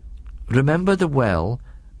 remember the well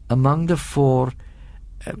among the four,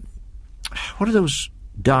 What are those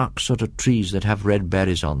dark sort of trees that have red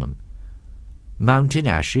berries on them? Mountain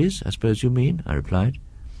ashes, I suppose you mean, I replied.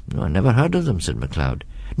 No, I never heard of them, said MacLeod.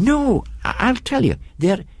 No, I'll tell you.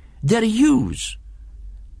 They're yews.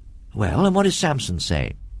 Well, and what did Samson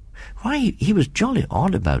say? Why, he was jolly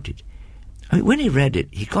odd about it. I mean, when he read it,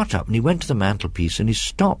 he got up and he went to the mantelpiece and he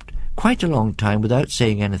stopped quite a long time without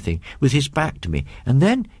saying anything, with his back to me. And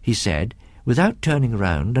then he said, without turning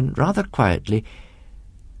round and rather quietly,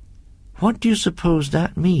 "What do you suppose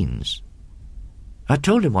that means?" I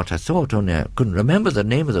told him what I thought, only I couldn't remember the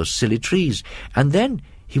name of those silly trees. And then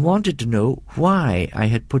he wanted to know why I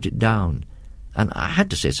had put it down. And I had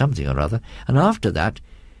to say something or other. And after that,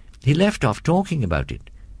 he left off talking about it.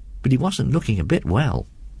 But he wasn't looking a bit well.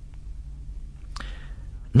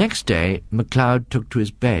 Next day, MacLeod took to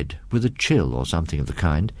his bed with a chill or something of the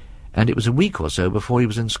kind, and it was a week or so before he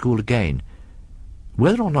was in school again.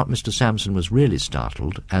 Whether or not Mr. Samson was really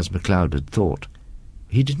startled, as MacLeod had thought,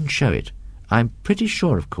 he didn't show it. I'm pretty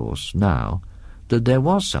sure, of course, now, that there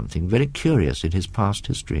was something very curious in his past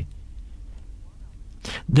history.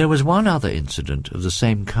 There was one other incident of the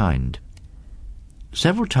same kind.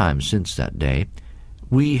 Several times since that day,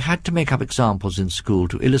 we had to make up examples in school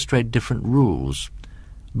to illustrate different rules,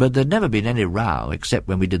 but there'd never been any row except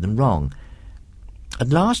when we did them wrong. At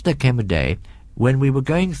last there came a day when we were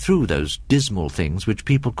going through those dismal things which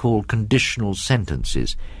people call conditional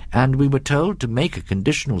sentences, and we were told to make a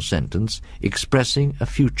conditional sentence expressing a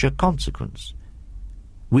future consequence.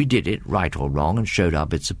 We did it, right or wrong, and showed our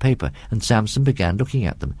bits of paper, and Samson began looking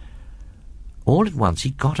at them. All at once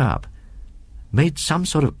he got up, made some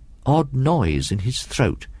sort of odd noise in his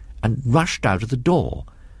throat, and rushed out of the door.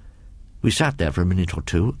 We sat there for a minute or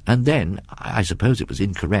two, and then, I suppose it was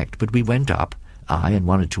incorrect, but we went up, I and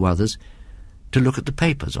one or two others, to look at the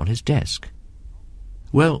papers on his desk.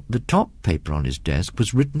 Well, the top paper on his desk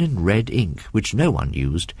was written in red ink, which no one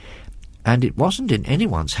used, and it wasn't in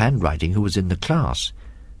anyone's handwriting who was in the class.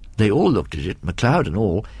 They all looked at it, MacLeod and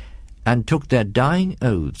all, and took their dying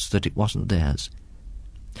oaths that it wasn't theirs.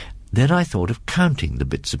 Then I thought of counting the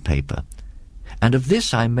bits of paper, and of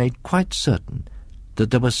this I made quite certain,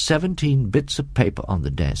 that there were 17 bits of paper on the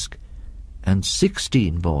desk, and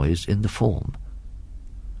 16 boys in the form.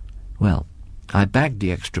 Well, I bagged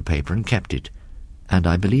the extra paper and kept it, and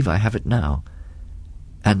I believe I have it now.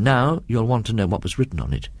 And now you'll want to know what was written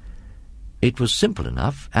on it. It was simple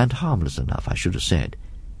enough and harmless enough, I should have said.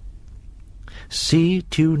 Si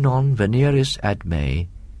tu non veneris ad me,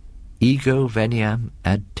 ego veniam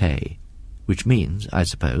ad te, which means, I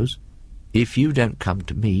suppose, if you don't come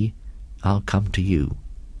to me, I'll come to you.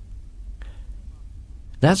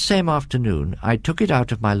 That same afternoon I took it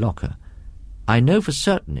out of my locker. I know for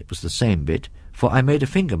certain it was the same bit, for I made a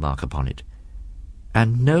finger mark upon it,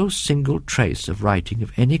 and no single trace of writing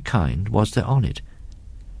of any kind was there on it.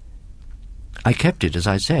 I kept it, as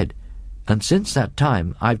I said, and since that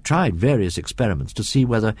time I've tried various experiments to see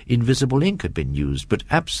whether invisible ink had been used, but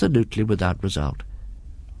absolutely without result.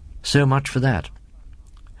 So much for that.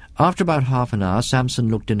 After about half an hour, Samson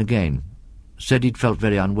looked in again, said he'd felt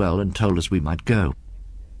very unwell, and told us we might go.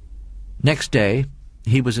 Next day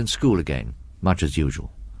he was in school again, much as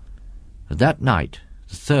usual. That night,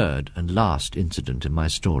 the third and last incident in my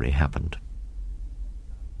story happened.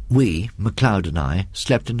 We, MacLeod and I,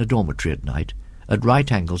 slept in a dormitory at night, at right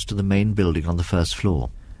angles to the main building on the first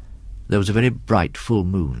floor. There was a very bright full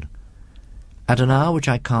moon. At an hour which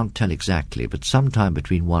I can't tell exactly, but sometime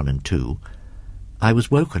between 1 and 2, I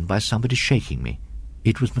was woken by somebody shaking me.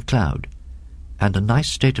 It was MacLeod, and a nice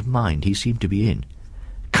state of mind he seemed to be in.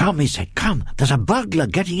 "Come," he said, "come, there's a burglar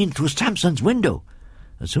getting in through Samson's window."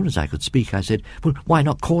 As soon as I could speak, I said, "Well, why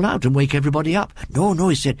not call out and wake everybody up?" No,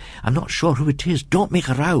 he said, "I'm not sure who it is. Don't make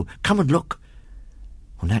a row. Come and look."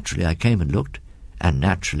 Well, naturally I came and looked, and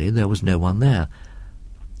naturally there was no one there.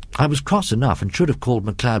 I was cross enough and should have called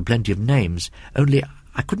MacLeod plenty of names, only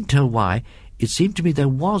I couldn't tell why. It seemed to me there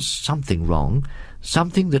was something wrong,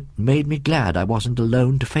 something that made me glad I wasn't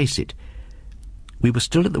alone to face it. We were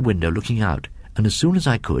still at the window looking out, and as soon as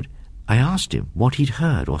I could, I asked him what he'd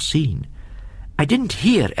heard or seen. "I didn't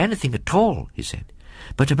hear anything at all," he said,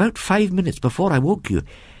 "but about 5 minutes before I woke you,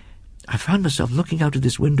 I found myself looking out of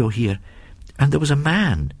this window here, and there was a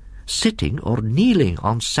man sitting or kneeling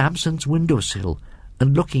on Samson's windowsill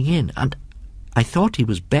and looking in, and I thought he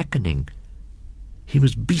was beckoning. He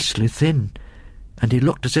was beastly thin, and he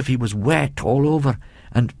looked as if he was wet all over,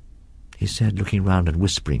 and," he said, looking round and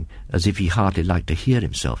whispering, as if he hardly liked to hear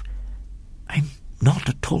himself, "I'm not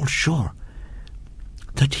at all sure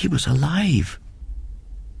that he was alive."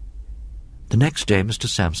 The next day Mr.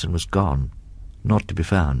 Samson was gone, not to be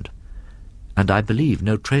found, and I believe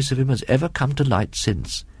no trace of him has ever come to light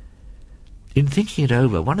since. In thinking it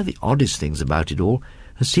over, one of the oddest things about it all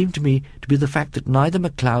has seemed to me to be the fact that neither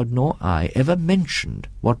MacLeod nor I ever mentioned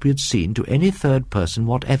what we had seen to any third person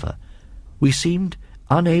whatever. We seemed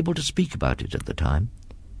unable to speak about it at the time.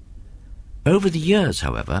 Over the years,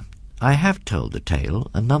 however, I have told the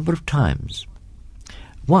tale a number of times.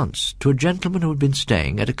 Once to a gentleman who had been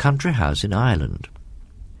staying at a country house in Ireland.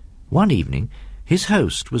 One evening his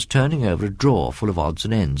host was turning over a drawer full of odds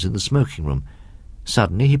and ends in the smoking-room.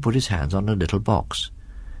 Suddenly he put his hands on a little box.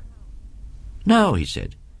 "Now," he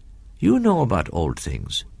said, "you know about old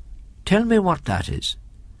things. Tell me what that is."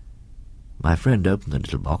 My friend opened the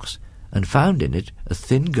little box and found in it a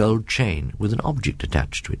thin gold chain with an object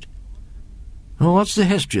attached to it. "Well, what's the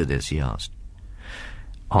history of this?" he asked.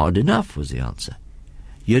 "Odd enough," was the answer.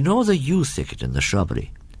 "You know the yew thicket in the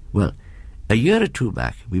shrubbery? Well, a year or two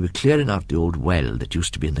back we were clearing out the old well that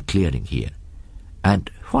used to be in the clearing here.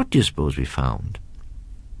 And what do you suppose we found?"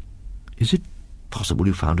 "Is it possible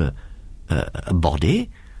you found a body?"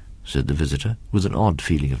 said the visitor, with an odd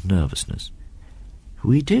feeling of nervousness.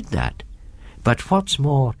 "We did that. But what's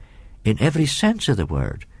more, in every sense of the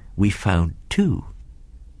word, we found two."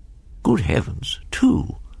 "Good heavens,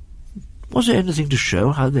 two! Was there anything to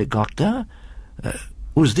show how they got there?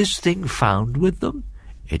 Was this thing found with them?"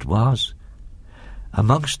 "It was.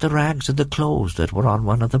 Amongst the rags and the clothes that were on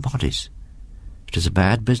one of the bodies. It is a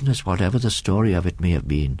bad business, whatever the story of it may have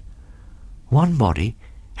been. One body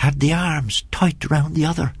had the arms tight round the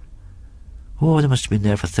other. Oh, they must have been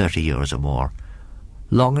there for 30 years or more,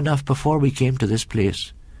 long enough before we came to this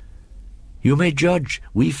place. You may judge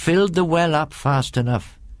we filled the well up fast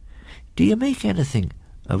enough. Do you make anything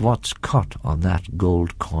of what's cut on that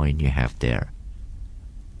gold coin you have there?"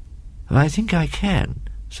 "I think I can,"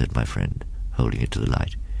 said my friend, holding it to the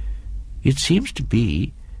light. "It seems to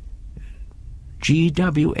be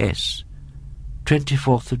GWS,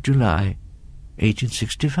 24th of July,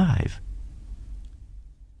 1865.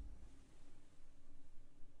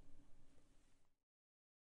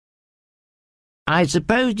 "I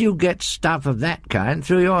suppose you get stuff of that kind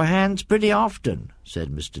through your hands pretty often," said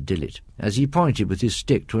Mr. Dillett, as he pointed with his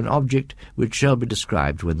stick to an object which shall be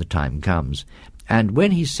described when the time comes. And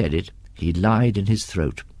when he said it, he lied in his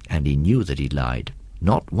throat, and he knew that he lied.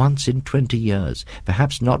 Not once in 20 years,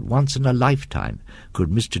 perhaps not once in a lifetime, could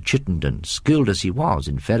Mr. Chittenden, skilled as he was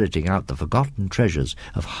in ferreting out the forgotten treasures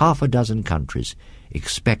of half a dozen countries,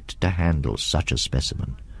 expect to handle such a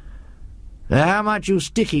specimen. "How much you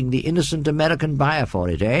sticking the innocent American buyer for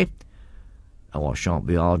it, eh?" "Oh, I shan't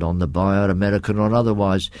be hard on the buyer, American or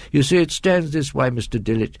otherwise. You see, it stands this way, Mr.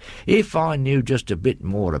 Dillett. If I knew just a bit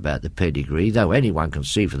more about the pedigree, though anyone can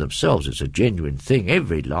see for themselves it's a genuine thing,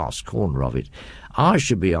 every last corner of it, I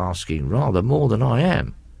should be asking rather more than I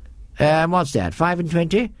am." What's that, 5 and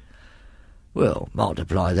 20? "Well,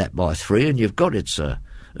 multiply that by 3 and you've got it, sir.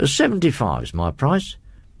 75's my price."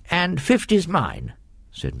 "And 50's mine,"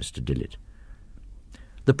 said Mr. Dillett.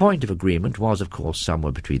 The point of agreement was, of course,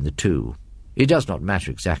 somewhere between the two. It does not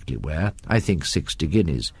matter exactly where, I think 60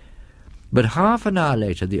 guineas. But half an hour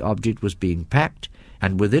later the object was being packed,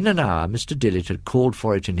 and within an hour Mr. Dillett had called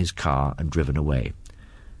for it in his car and driven away.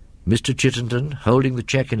 Mr. Chittenden, holding the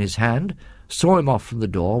cheque in his hand, saw him off from the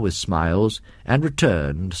door with smiles, and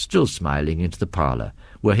returned, still smiling, into the parlour,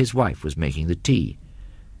 where his wife was making the tea.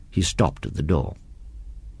 He stopped at the door.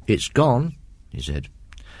 "It's gone," he said.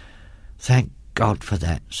 "Thank God for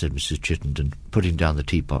that," said Mrs. Chittenden, putting down the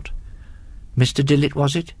teapot. "Mr. Dillett,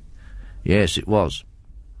 was it?" "Yes, it was."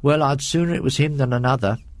 "Well, I'd sooner it was him than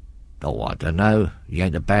another." "Oh, I don't know. He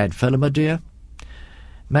ain't a bad fellow, my dear."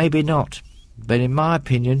 "Maybe not, but in my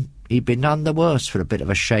opinion he'd be none the worse for a bit of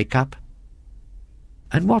a shake-up."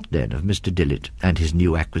 And what then of Mr. Dillett and his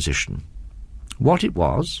new acquisition? What it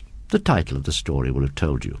was, the title of the story will have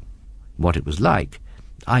told you. What it was like,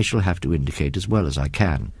 I shall have to indicate as well as I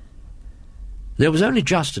can. There was only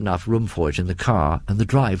just enough room for it in the car, and the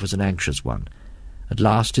drive was an anxious one. At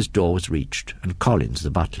last his door was reached, and Collins, the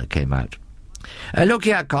butler, came out. "Look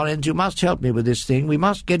here, Collins, you must help me with this thing. We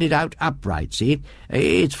must get it out upright, see?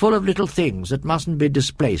 It's full of little things that mustn't be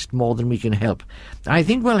displaced more than we can help. I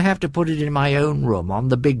think we'll have to put it in my own room, on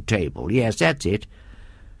the big table. Yes, that's it."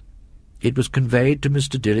 It was conveyed to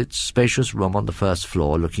Mr. Dillett's spacious room on the first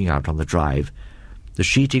floor, looking out on the drive. The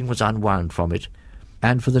sheeting was unwound from it,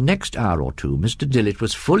 and for the next hour or two Mr. Dillett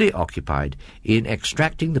was fully occupied in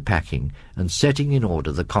extracting the packing and setting in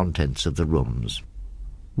order the contents of the rooms.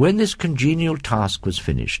 When this congenial task was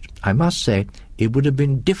finished, I must say it would have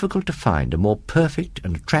been difficult to find a more perfect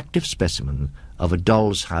and attractive specimen of a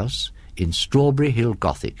doll's house in Strawberry Hill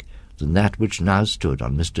Gothic than that which now stood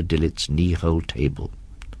on Mr. Dillett's knee-hole table.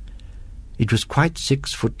 It was quite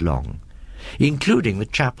 6 foot long, including the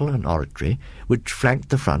chapel and oratory, which flanked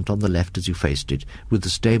the front on the left as you faced it, with the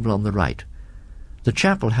stable on the right. The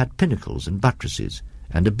chapel had pinnacles and buttresses,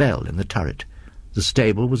 and a bell in the turret. The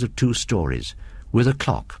stable was of 2 stories, with a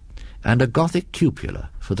clock, and a Gothic cupola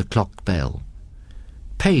for the clock bell.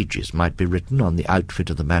 Pages might be written on the outfit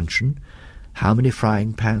of the mansion, how many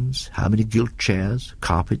frying pans, how many gilt chairs,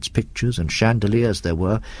 carpets, pictures, and chandeliers there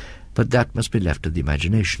were, but that must be left to the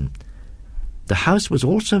imagination. The house was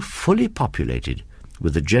also fully populated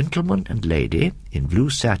with a gentleman and lady in blue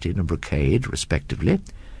satin and brocade, respectively.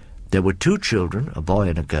 There were 2 children, a boy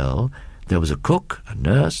and a girl. There was a cook, a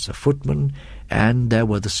nurse, a footman, and there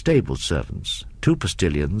were the stable servants, 2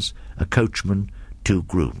 postilions, a coachman, 2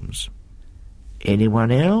 grooms.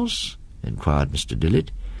 "Anyone else?" inquired Mr.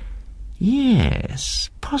 Dillett. "Yes,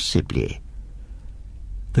 possibly."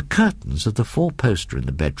 The curtains of the 4-poster in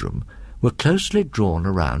the bedroom were closely drawn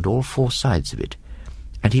around all 4 sides of it,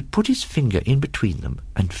 and he put his finger in between them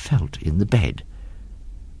and felt in the bed.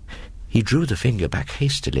 He drew the finger back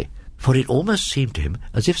hastily, for it almost seemed to him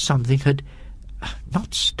as if something had,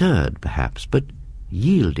 not stirred perhaps, but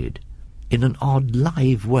yielded in an odd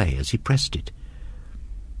live way as he pressed it.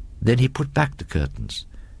 Then he put back the curtains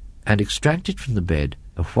and extracted from the bed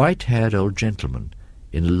a white-haired old gentleman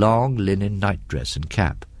in a long linen nightdress and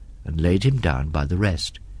cap, and laid him down by the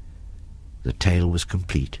rest. The tale was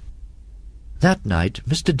complete. That night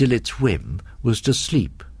Mr. Dillett's whim was to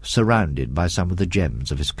sleep surrounded by some of the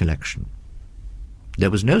gems of his collection. There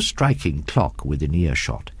was no striking clock within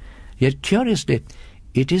earshot, yet curiously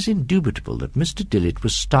it is indubitable that Mr. Dillett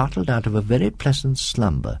was startled out of a very pleasant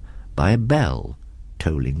slumber by a bell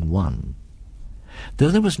tolling 1. Though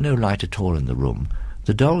there was no light at all in the room,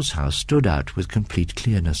 the doll's house stood out with complete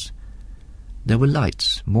clearness. There were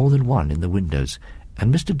lights, more than one, in the windows,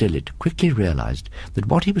 and Mr. Dillett quickly realized that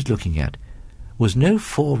what he was looking at was no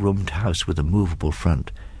 4-roomed house with a movable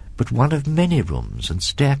front, but one of many rooms and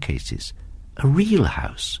staircases, a real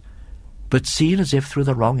house, but seen as if through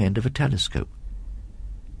the wrong end of a telescope.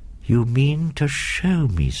 "You mean to show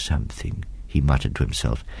me something," he muttered to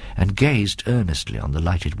himself, and gazed earnestly on the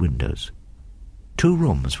lighted windows. 2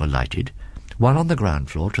 rooms were lighted, one on the ground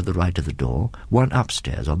floor to the right of the door, one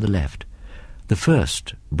upstairs on the left, the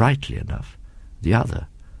first brightly enough, the other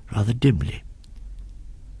rather dimly.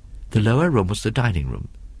 The lower room was the dining room.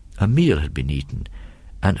 A meal had been eaten,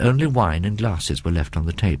 and only wine and glasses were left on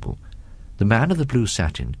the table. The man of the blue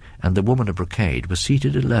satin and the woman of brocade were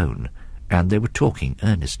seated alone, and they were talking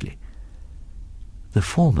earnestly. The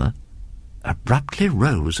former abruptly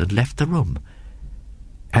rose and left the room,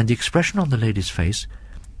 and the expression on the lady's face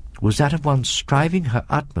was that of one striving her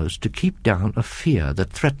utmost to keep down a fear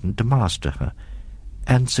that threatened to master her,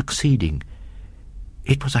 and succeeding.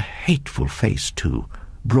 It was a hateful face, too,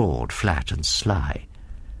 broad, flat, and sly.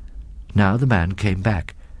 Now the man came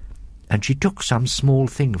back, and she took some small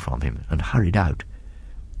thing from him and hurried out.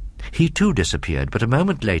 He too disappeared, but a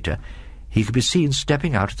moment later he could be seen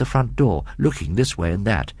stepping out at the front door, looking this way and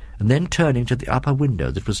that, and then turning to the upper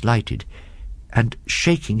window that was lighted, and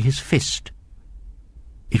shaking his fist.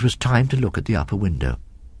 It was time to look at the upper window.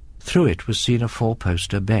 Through it was seen a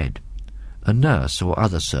 4-poster bed, a nurse or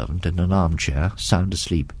other servant in an armchair, sound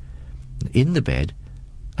asleep. In the bed,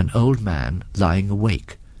 an old man lying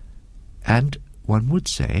awake, and, one would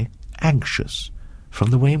say, anxious, from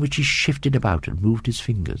the way in which he shifted about and moved his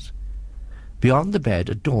fingers. Beyond the bed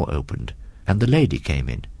a door opened, and the lady came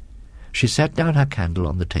in. She set down her candle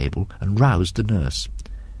on the table and roused the nurse.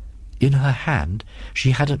 In her hand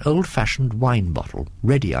she had an old-fashioned wine bottle,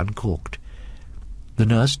 ready uncorked. The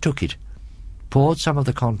nurse took it, poured some of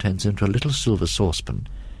the contents into a little silver saucepan,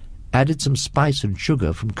 added some spice and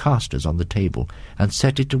sugar from casters on the table, and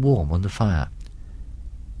set it to warm on the fire.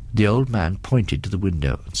 The old man pointed to the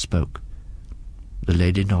window and spoke. The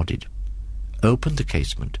lady nodded, opened the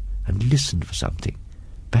casement, and listened for something,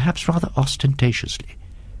 perhaps rather ostentatiously,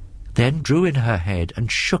 then drew in her head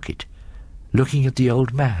and shook it, looking at the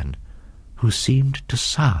old man, who seemed to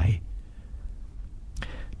sigh.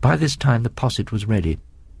 By this time the posset was ready.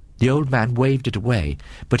 The old man waved it away,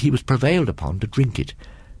 but he was prevailed upon to drink it,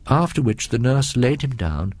 after which the nurse laid him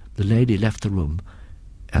down, the lady left the room,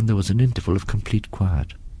 and there was an interval of complete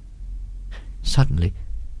quiet. Suddenly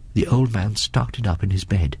the old man started up in his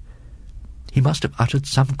bed. He must have uttered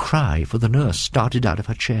some cry, for the nurse started out of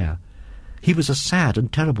her chair. He was a sad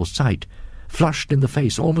and terrible sight, flushed in the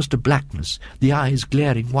face almost to blackness, the eyes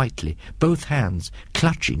glaring whitely, both hands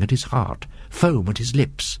clutching at his heart, foam at his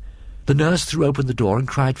lips. The nurse threw open the door and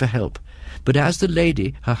cried for help. But as the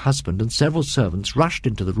lady, her husband, and several servants rushed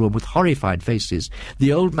into the room with horrified faces,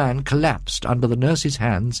 the old man collapsed under the nurse's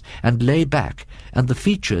hands and lay back, and the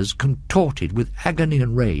features, contorted with agony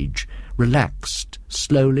and rage, relaxed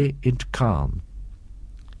slowly into calm.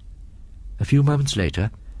 A few moments later,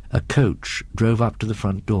 a coach drove up to the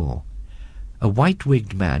front door. A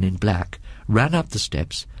white-wigged man in black ran up the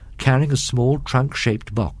steps, carrying a small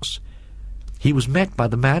trunk-shaped box. He was met by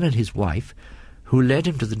the man and his wife, who led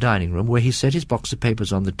him to the dining room, where he set his box of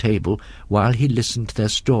papers on the table while he listened to their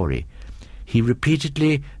story. He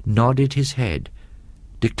repeatedly nodded his head,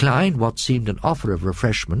 declined what seemed an offer of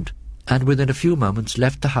refreshment, and within a few moments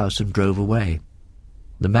left the house and drove away.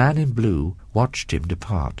 The man in blue watched him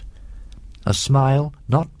depart, a smile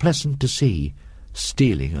not pleasant to see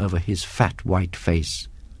stealing over his fat white face.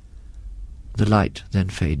 The light then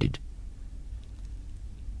faded.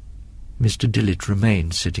 Mr. Dillett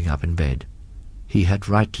remained sitting up in bed. He had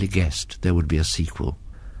rightly guessed there would be a sequel.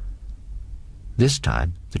 This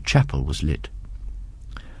time the chapel was lit.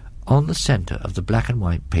 On the centre of the black and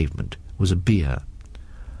white pavement was a bier.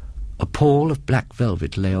 A pall of black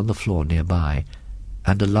velvet lay on the floor nearby,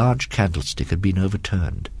 and a large candlestick had been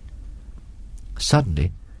overturned.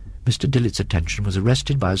 Suddenly, Mr. Dillett's attention was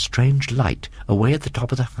arrested by a strange light away at the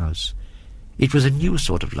top of the house. It was a new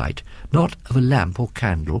sort of light, not of a lamp or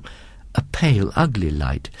candle, a pale, ugly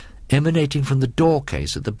light, emanating from the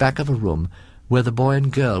door-case at the back of a room where the boy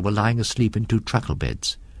and girl were lying asleep in 2 truckle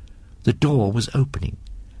beds. The door was opening.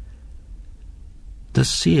 The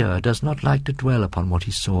seer does not like to dwell upon what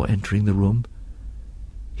he saw entering the room.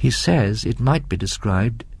 He says it might be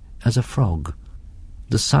described as a frog,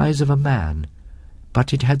 the size of a man,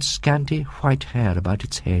 but it had scanty white hair about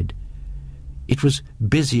its head. It was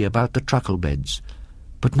busy about the truckle beds,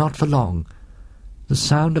 but not for long. The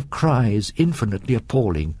sound of cries, infinitely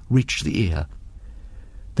appalling, reached the ear.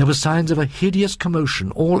 There were signs of a hideous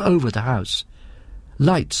commotion all over the house.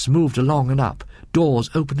 Lights moved along and up, doors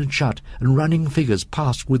opened and shut, and running figures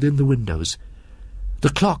passed within the windows. The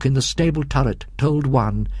clock in the stable turret tolled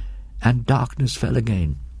 1, and darkness fell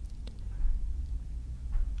again.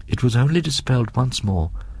 It was only dispelled once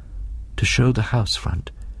more to show the house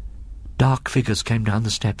front. Dark figures came down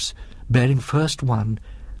the steps, bearing first one,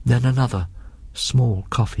 then another small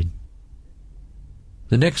coffin.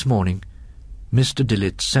 The next morning, Mr.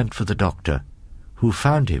 Dillett sent for the doctor, who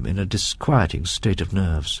found him in a disquieting state of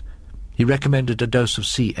nerves. He recommended a dose of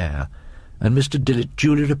sea air, and Mr. Dillett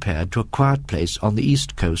duly repaired to a quiet place on the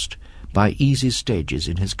east coast by easy stages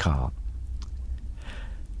in his car.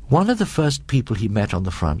 One of the first people he met on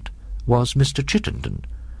the front was Mr. Chittenden,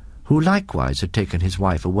 who likewise had taken his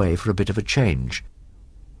wife away for a bit of a change.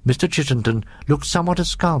 Mr. Chittenden looked somewhat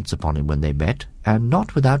askance upon him when they met, and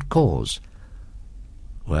not without cause.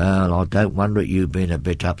 "Well, I don't wonder at you being a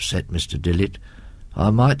bit upset, Mr. Dillett. I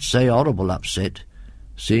might say horrible upset,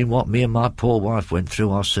 seeing what me and my poor wife went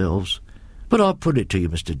through ourselves. But I'll put it to you,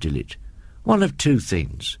 Mr. Dillett, one of 2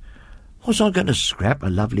 things. Was I going to scrap a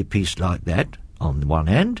lovely piece like that, on the one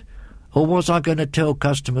hand, or was I going to tell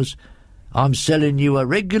customers, I'm selling you a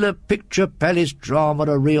regular picture palace drama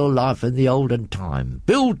of real life in the olden time,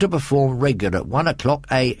 billed to perform regular at 1 o'clock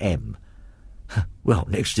a.m. Well,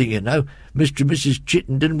 next thing you know, Mr. and Mrs.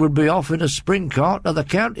 Chittenden would be off in a spring cart to the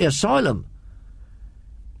county asylum."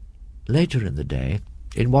 Later in the day,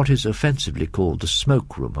 in what is offensively called the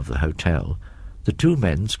smoke-room of the hotel, the 2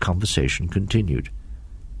 men's conversation continued.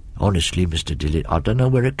 "Honestly, Mr. Dillett, I don't know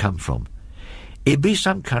where it come from. It'd be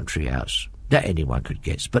some country house, that anyone could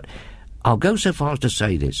guess, but I'll go so far as to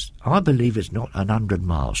say this. I believe it's not 100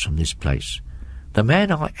 miles from this place. The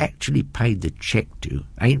man I actually paid the cheque to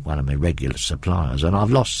ain't one of my regular suppliers, and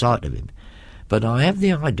I've lost sight of him. But I have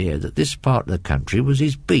the idea that this part of the country was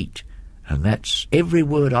his beat, and that's every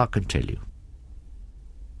word I can tell you."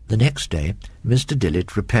 The next day, Mr.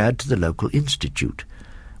 Dillett repaired to the local institute,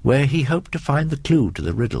 where he hoped to find the clue to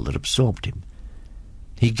the riddle that absorbed him.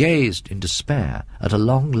 He gazed in despair at a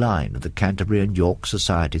long line of the Canterbury and York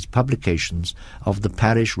Society's publications of the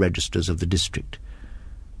parish registers of the district.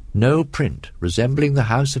 No print resembling the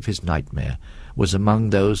house of his nightmare was among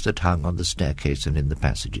those that hung on the staircase and in the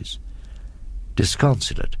passages.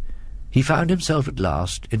 Disconsolate, he found himself at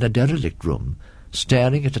last in a derelict room,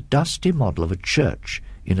 staring at a dusty model of a church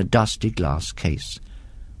in a dusty glass case.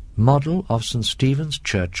 Model of St. Stephen's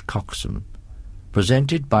Church, Coxham,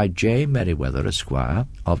 presented by J. Merriweather, Esquire,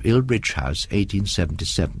 of Ilbridge House,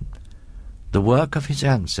 1877. The work of his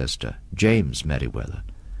ancestor, James Merriweather,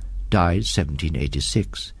 died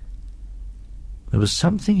 1786. There was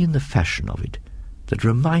something in the fashion of it that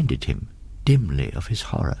reminded him dimly of his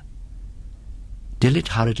horror. Dillett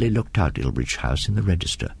hurriedly looked out Ilbridge House in the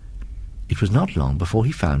register. It was not long before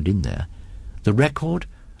he found in there the record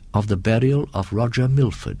of the burial of Roger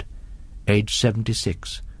Milford, aged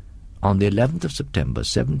 76, on the 11th of September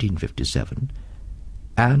 1757,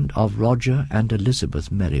 and of Roger and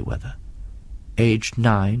Elizabeth Merryweather, aged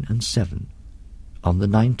 9 and 7, on the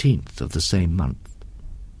 19th of the same month.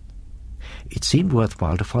 It seemed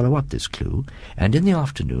worthwhile to follow up this clue, and in the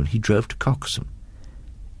afternoon he drove to Coxham.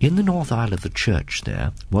 In the north aisle of the church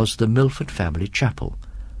there was the Milford family chapel,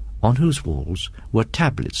 on whose walls were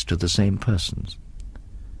tablets to the same persons.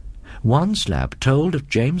 One slab told of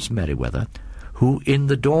James Merryweather, who in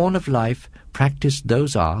the dawn of life practised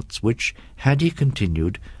those arts which, had he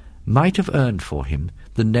continued, might have earned for him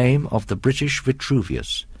the name of the British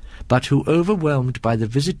Vitruvius, but who, overwhelmed by the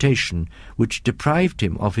visitation which deprived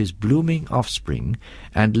him of his blooming offspring,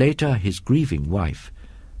 and later his grieving wife,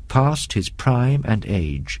 passed his prime and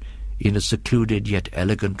age in a secluded yet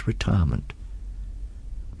elegant retirement.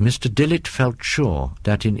 Mr. Dillett felt sure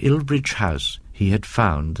that in Ilbridge House he had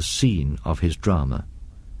found the scene of his drama.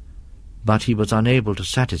 But he was unable to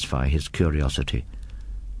satisfy his curiosity.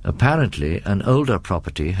 Apparently an older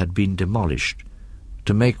property had been demolished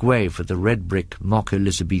to make way for the red-brick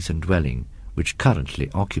mock-Elizabethan dwelling which currently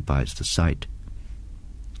occupies the site.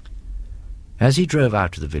 As he drove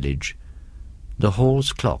out of the village, the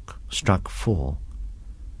hall's clock struck 4,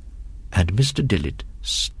 and Mr. Dillett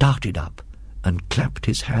started up and clapped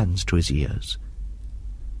his hands to his ears.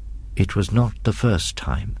 It was not the first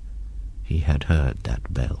time he had heard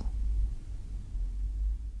that bell.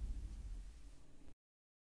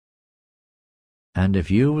 And if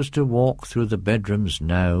you was to walk through the bedrooms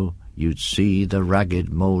now, you'd see the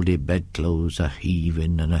ragged mouldy bedclothes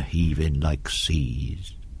a-heaving and a-heaving like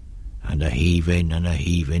seas, and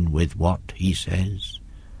a-heaving with what, he says?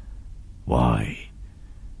 Why,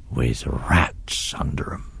 with rats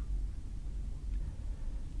under 'em.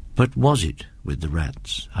 But was it with the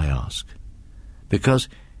rats, I ask? Because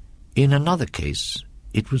in another case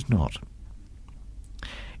it was not.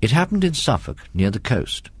 It happened in Suffolk, near the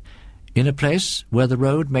coast, in a place where the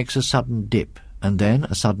road makes a sudden dip and then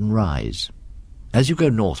a sudden rise. As you go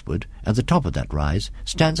northward, at the top of that rise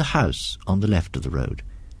stands a house on the left of the road.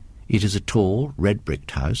 It is a tall,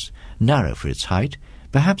 red-bricked house, narrow for its height.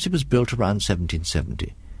 Perhaps it was built around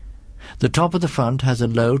 1770. The top of the front has a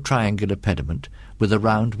low triangular pediment with a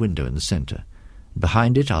round window in the centre.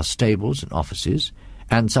 Behind it are stables and offices,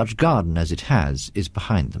 and such garden as it has is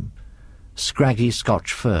behind them. Scraggy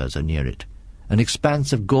Scotch firs are near it. An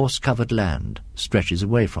expanse of gorse-covered land stretches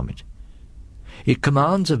away from it. It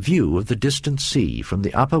commands a view of the distant sea from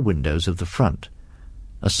the upper windows of the front.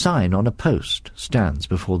 A sign on a post stands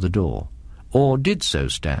before the door, or did so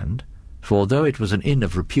stand, for though it was an inn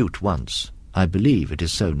of repute once, I believe it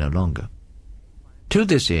is so no longer. To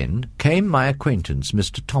this inn came my acquaintance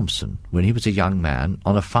Mr. Thompson, when he was a young man,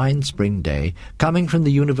 on a fine spring day, coming from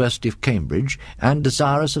the University of Cambridge, and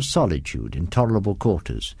desirous of solitude in tolerable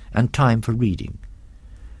quarters, and time for reading.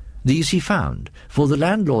 These he found, for the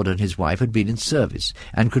landlord and his wife had been in service,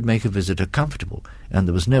 and could make a visitor comfortable, and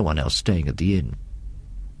there was no one else staying at the inn.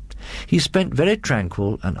 He spent very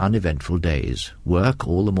tranquil and uneventful days, work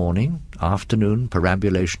all the morning, afternoon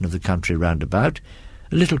perambulation of the country round about,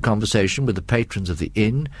 a little conversation with the patrons of the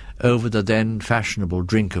inn over the then fashionable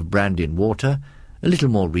drink of brandy and water, a little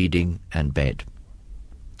more reading, and bed.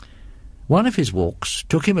 One of his walks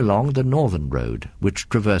took him along the northern road, which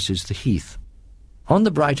traverses the heath. On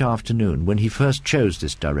the bright afternoon, when he first chose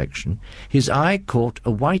this direction, his eye caught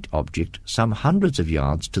a white object some hundreds of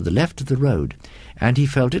yards to the left of the road, and he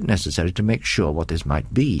felt it necessary to make sure what this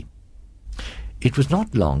might be. It was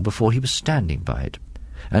not long before he was standing by it,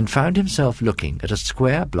 and found himself looking at a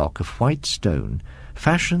square block of white stone,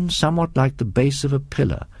 fashioned somewhat like the base of a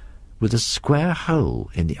pillar, with a square hole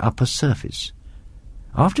in the upper surface.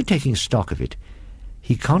 After taking stock of it,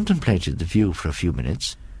 he contemplated the view for a few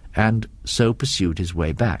minutes, and so pursued his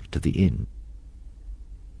way back to the inn.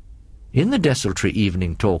 In the desultory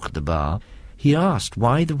evening talk at the bar, he asked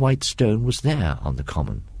why the white stone was there on the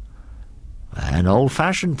common. "An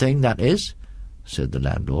old-fashioned thing, that is," said the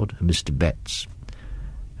landlord, Mr. Betts.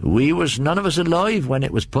 "We was none of us alive when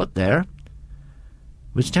it was put there."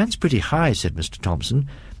 "It stands pretty high," said Mr. Thompson.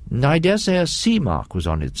 "I dare say a sea mark was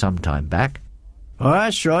on it some time back." "Oh,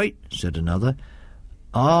 that's right," said another.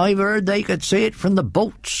 "I've heard they could see it from the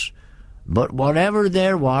boats, but whatever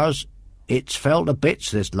there was, it's fell to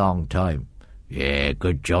bits this long time." "Yeah,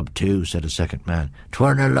 good job too," said a second man.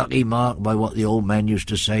 "'Tweren't a lucky mark by what the old man used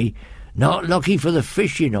to say. Not lucky for the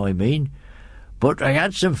fishing, I mean. But they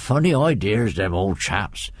had some funny ideas, them old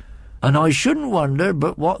chaps. and I shouldn't wonder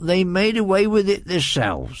but what they made away with it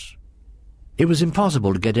themselves." It was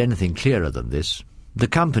impossible to get anything clearer than this. The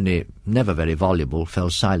company, never very voluble, fell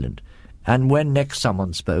silent, and when next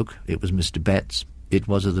someone spoke, it was Mr. Betts. It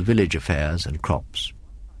was of the village affairs and crops.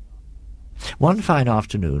 One fine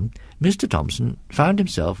afternoon, Mr. Thompson found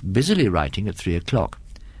himself busily writing at 3 o'clock.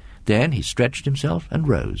 Then he stretched himself and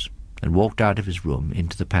rose, and walked out of his room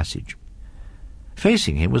into the passage.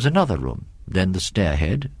 Facing him was another room, then the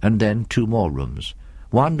stairhead, and then 2 more rooms,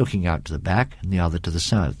 one looking out to the back and the other to the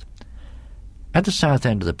south. At the south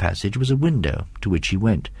end of the passage was a window, to which he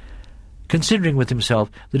went, considering with himself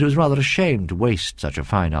that he was rather ashamed to waste such a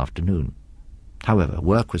fine afternoon. However,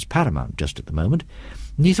 work was paramount just at the moment,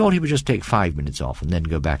 and he thought he would just take 5 minutes off and then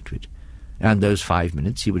go back to it. And those 5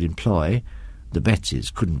 minutes he would employ, the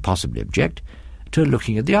Bettses couldn't possibly object, to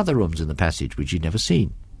looking at the other rooms in the passage which he'd never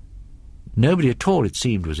seen. Nobody at all, it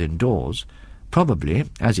seemed, was indoors. Probably,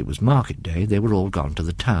 as it was market day, they were all gone to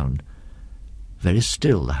the town. Very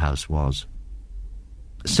still the house was.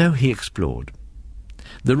 So he explored.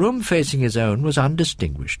 The room facing his own was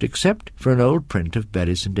undistinguished, except for an old print of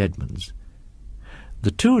Bury St. Edmunds.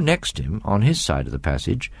 The 2 next him, on his side of the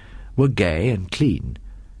passage, were gay and clean,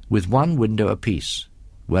 with 1 window apiece,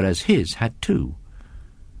 whereas his had 2.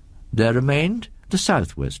 There remained the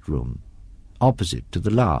southwest room, opposite to the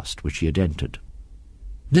last which he had entered.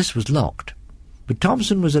 This was locked, but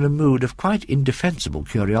Thompson was in a mood of quite indefensible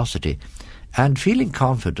curiosity, and feeling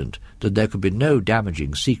confident that there could be no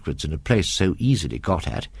damaging secrets in a place so easily got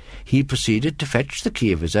at, he proceeded to fetch the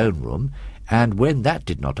key of his own room, and when that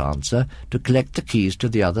did not answer, to collect the keys to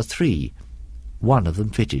the other 3. One of them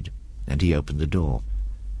fitted, and he opened the door.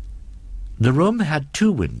 The room had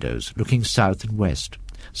 2 windows looking south and west,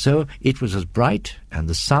 so it was as bright and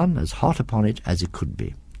the sun as hot upon it as it could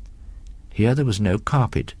be. Here there was no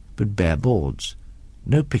carpet, but bare boards,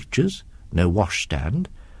 no pictures, no washstand,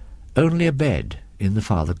 only a bed in the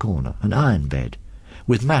farther corner, an iron bed,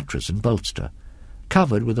 with mattress and bolster,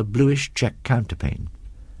 covered with a bluish check counterpane.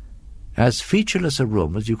 As featureless a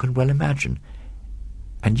room as you can well imagine,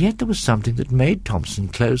 and yet there was something that made Thompson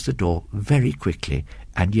close the door very quickly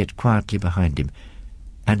and yet quietly behind him,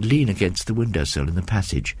 and lean against the window-sill in the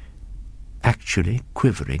passage, actually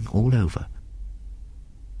quivering all over.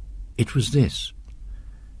 It was this,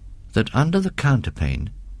 that under the counterpane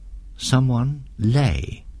someone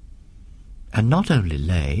lay, and not only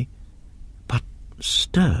lay, but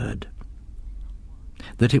stirred.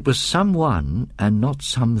 That it was someone and not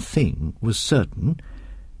something was certain,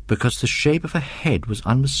 because the shape of a head was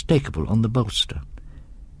unmistakable on the bolster,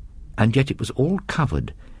 and yet it was all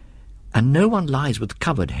covered, and no one lies with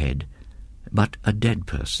covered head but a dead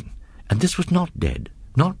person, and this was not dead,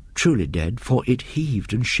 not truly dead, for it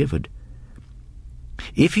heaved and shivered.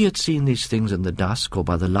 If he had seen these things in the dusk or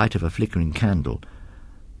by the light of a flickering candle,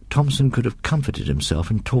 Thompson could have comforted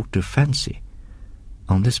himself and talked of fancy.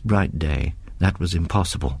 On this bright day, that was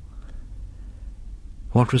impossible.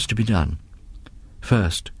 What was to be done?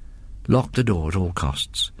 First, lock the door at all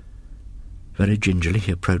costs. Very gingerly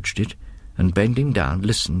he approached it, and bending down,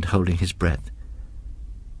 listened, holding his breath.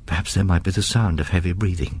 Perhaps there might be the sound of heavy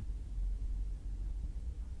breathing.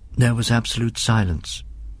 There was absolute silence,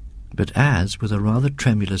 but as, with a rather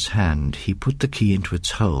tremulous hand, he put the key into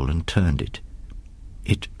its hole and turned it,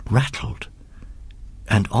 it rattled,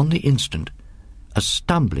 and on the instant a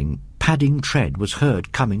stumbling, padding tread was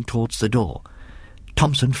heard coming towards the door.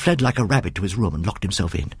 Thompson fled like a rabbit to his room and locked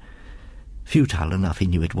himself in. Futile enough he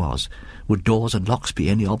knew it was. Would doors and locks be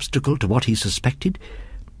any obstacle to what he suspected?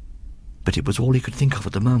 But it was all he could think of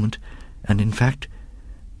at the moment, and in fact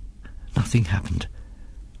nothing happened.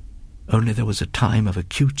 Only there was a time of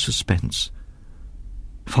acute suspense,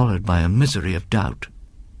 followed by a misery of doubt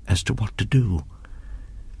as to what to do.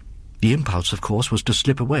 The impulse, of course, was to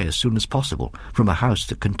slip away as soon as possible from a house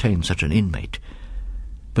that contained such an inmate.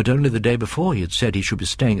 But only the day before he had said he should be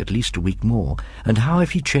staying at least a week more, and how,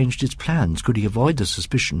 if he changed his plans, could he avoid the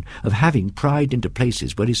suspicion of having pried into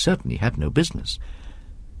places where he certainly had no business?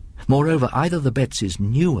 Moreover, either the Bettses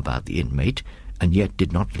knew about the inmate, and yet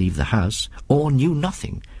did not leave the house, or knew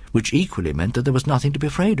nothing, which equally meant that there was nothing to be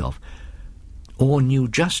afraid of, or knew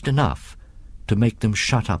just enough to make them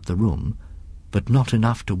shut up the room, but not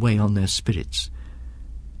enough to weigh on their spirits.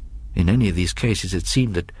 In any of these cases it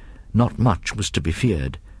seemed that not much was to be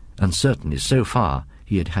feared, and certainly so far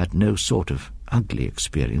he had had no sort of ugly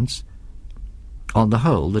experience. On the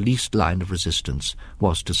whole, the least line of resistance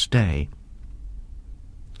was to stay.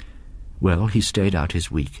 Well, he stayed out his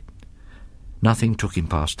week. Nothing took him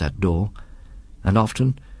past that door, and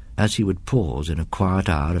often, as he would pause in a quiet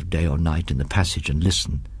hour of day or night in the passage and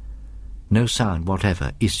listen, No sound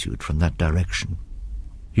whatever issued from that direction.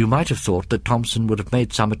 You might have thought that Thompson would have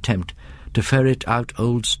made some attempt to ferret out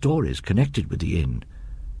old stories connected with the inn,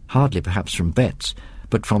 hardly perhaps from Betts,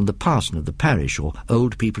 but from the parson of the parish or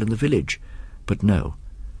old people in the village. But no,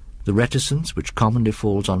 the reticence which commonly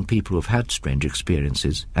falls on people who have had strange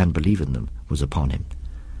experiences and believe in them was upon him.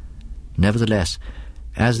 Nevertheless,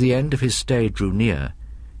 as the end of his stay drew near,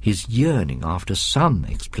 his yearning after some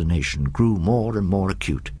explanation grew more and more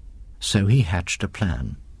acute. So he hatched a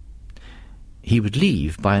plan. He would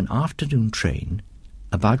leave by an afternoon train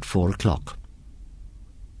about 4 o'clock.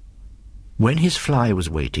 When his fly was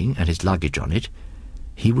waiting and his luggage on it,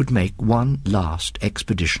 he would make one last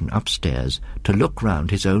expedition upstairs to look round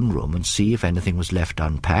his own room and see if anything was left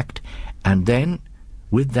unpacked, and then,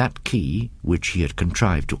 with that key, which he had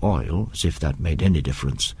contrived to oil, as if that made any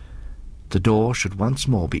difference, the door should once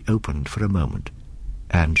more be opened for a moment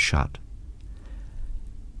and shut.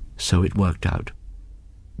 So it worked out.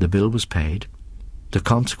 The bill was paid, the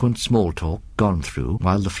consequent small talk gone through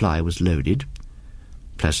while the fly was loaded.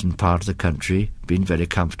 Pleasant part of the country, been very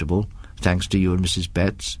comfortable, thanks to you and Mrs.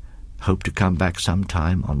 Betts. Hope to come back some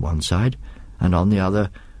time, on one side, and on the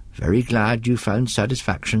other, very glad you found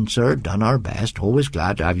satisfaction, sir, done our best, always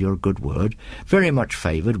glad to have your good word, very much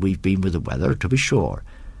favoured we've been with the weather, to be sure.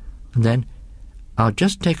 And then, I'll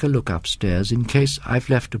just take a look upstairs in case I've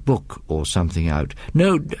left a book or something out.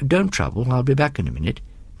 No, don't trouble, I'll be back in a minute.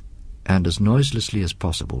 And as noiselessly as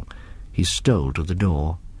possible, he stole to the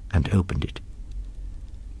door and opened it.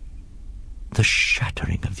 The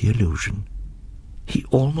shattering of the illusion. He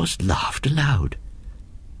almost laughed aloud.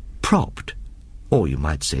 Propped, or you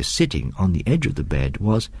might say sitting, on the edge of the bed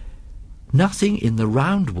was nothing in the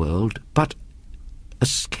round world but a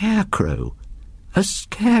scarecrow. A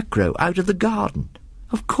scarecrow out of the garden,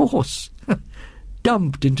 of course.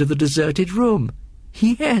 Dumped into the deserted room.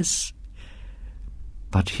 Yes.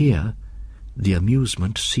 But here the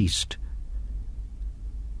amusement ceased.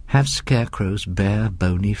 Have scarecrows bare,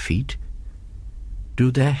 bony feet?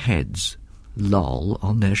 Do their heads loll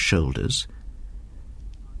on their shoulders?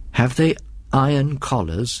 Have they iron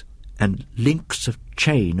collars and links of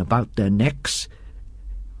chain about their necks?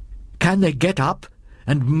 Can they get up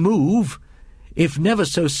and move, if never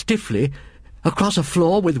so stiffly, across a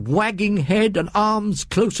floor with wagging head and arms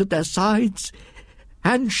close at their sides,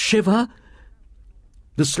 and shiver?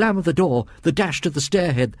 The slam of the door, the dash to the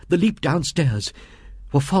stairhead, the leap downstairs,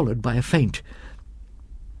 were followed by a faint.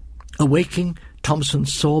 Awaking, Thompson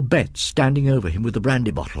saw Betts standing over him with a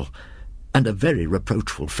brandy bottle, and a very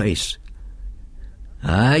reproachful face.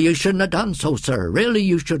 You shouldn't have done so, sir. Really,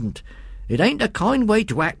 you shouldn't. It ain't a kind way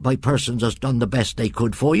to act by persons as done the best they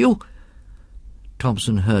could for you."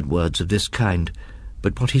 Thompson heard words of this kind,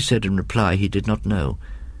 but what he said in reply he did not know.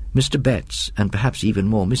 Mr. Betts, and perhaps even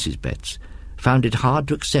more Mrs. Betts, found it hard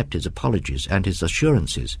to accept his apologies and his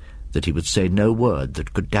assurances that he would say no word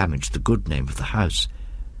that could damage the good name of the house.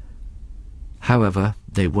 However,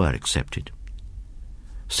 they were accepted.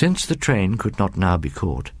 Since the train could not now be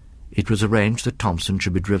caught, it was arranged that Thompson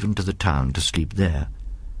should be driven to the town to sleep there.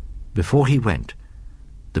 Before he went,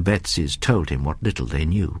 the Bettses told him what little they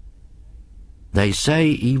knew. "They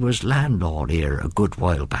say he was landlord here a good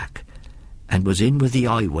while back, and was in with the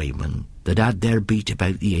highwaymen that had their beat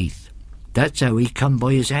about the 8th. That's how he come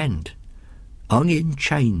by his end. Hung in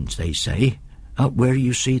chains, they say, up where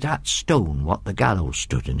you see that stone what the gallows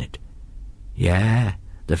stood in it. Yeah,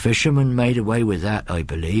 the fishermen made away with that, I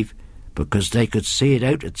believe, because they could see it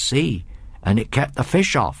out at sea, and it kept the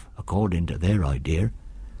fish off, according to their idea.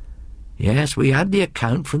 Yes, we had the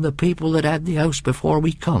account from the people that had the house before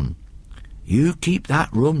we come. You keep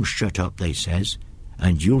that room shut up, they says,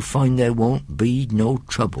 and you'll find there won't be no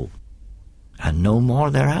trouble. And no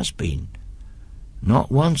more there has been.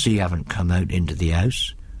 Not once he haven't come out into the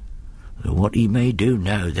house. Though what he may do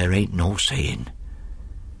now there ain't no saying.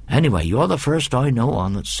 Anyway, you're the first I know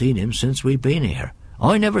on that's seen him since we've been here.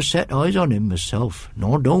 I never set eyes on him myself,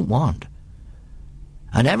 nor don't want.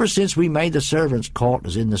 And ever since we made the servants'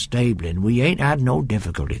 quarters in the stabling, we ain't had no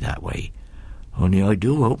difficulty that way. Only I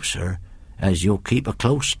do hope, sir, as you'll keep a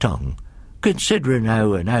close tongue, considering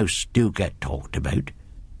how an house do get talked about."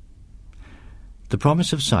 The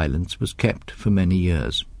promise of silence was kept for many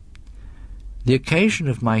years. The occasion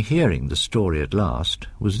of my hearing the story at last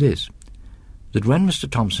was this, that when Mr.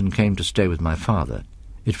 Thompson came to stay with my father,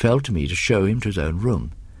 it fell to me to show him to his own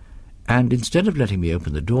room, and instead of letting me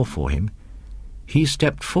open the door for him, he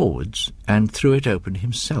stepped forwards and threw it open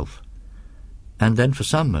himself, and then for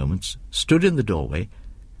some moments stood in the doorway,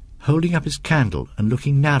 holding up his candle and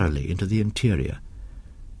looking narrowly into the interior.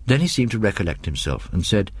 Then he seemed to recollect himself and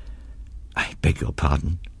said, "I beg your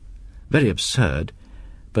pardon. Very absurd,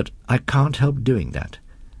 but I can't help doing that,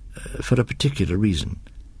 for a particular reason.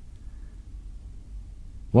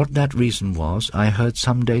 What that reason was, I heard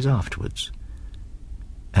some days afterwards,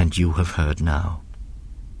 and you have heard now.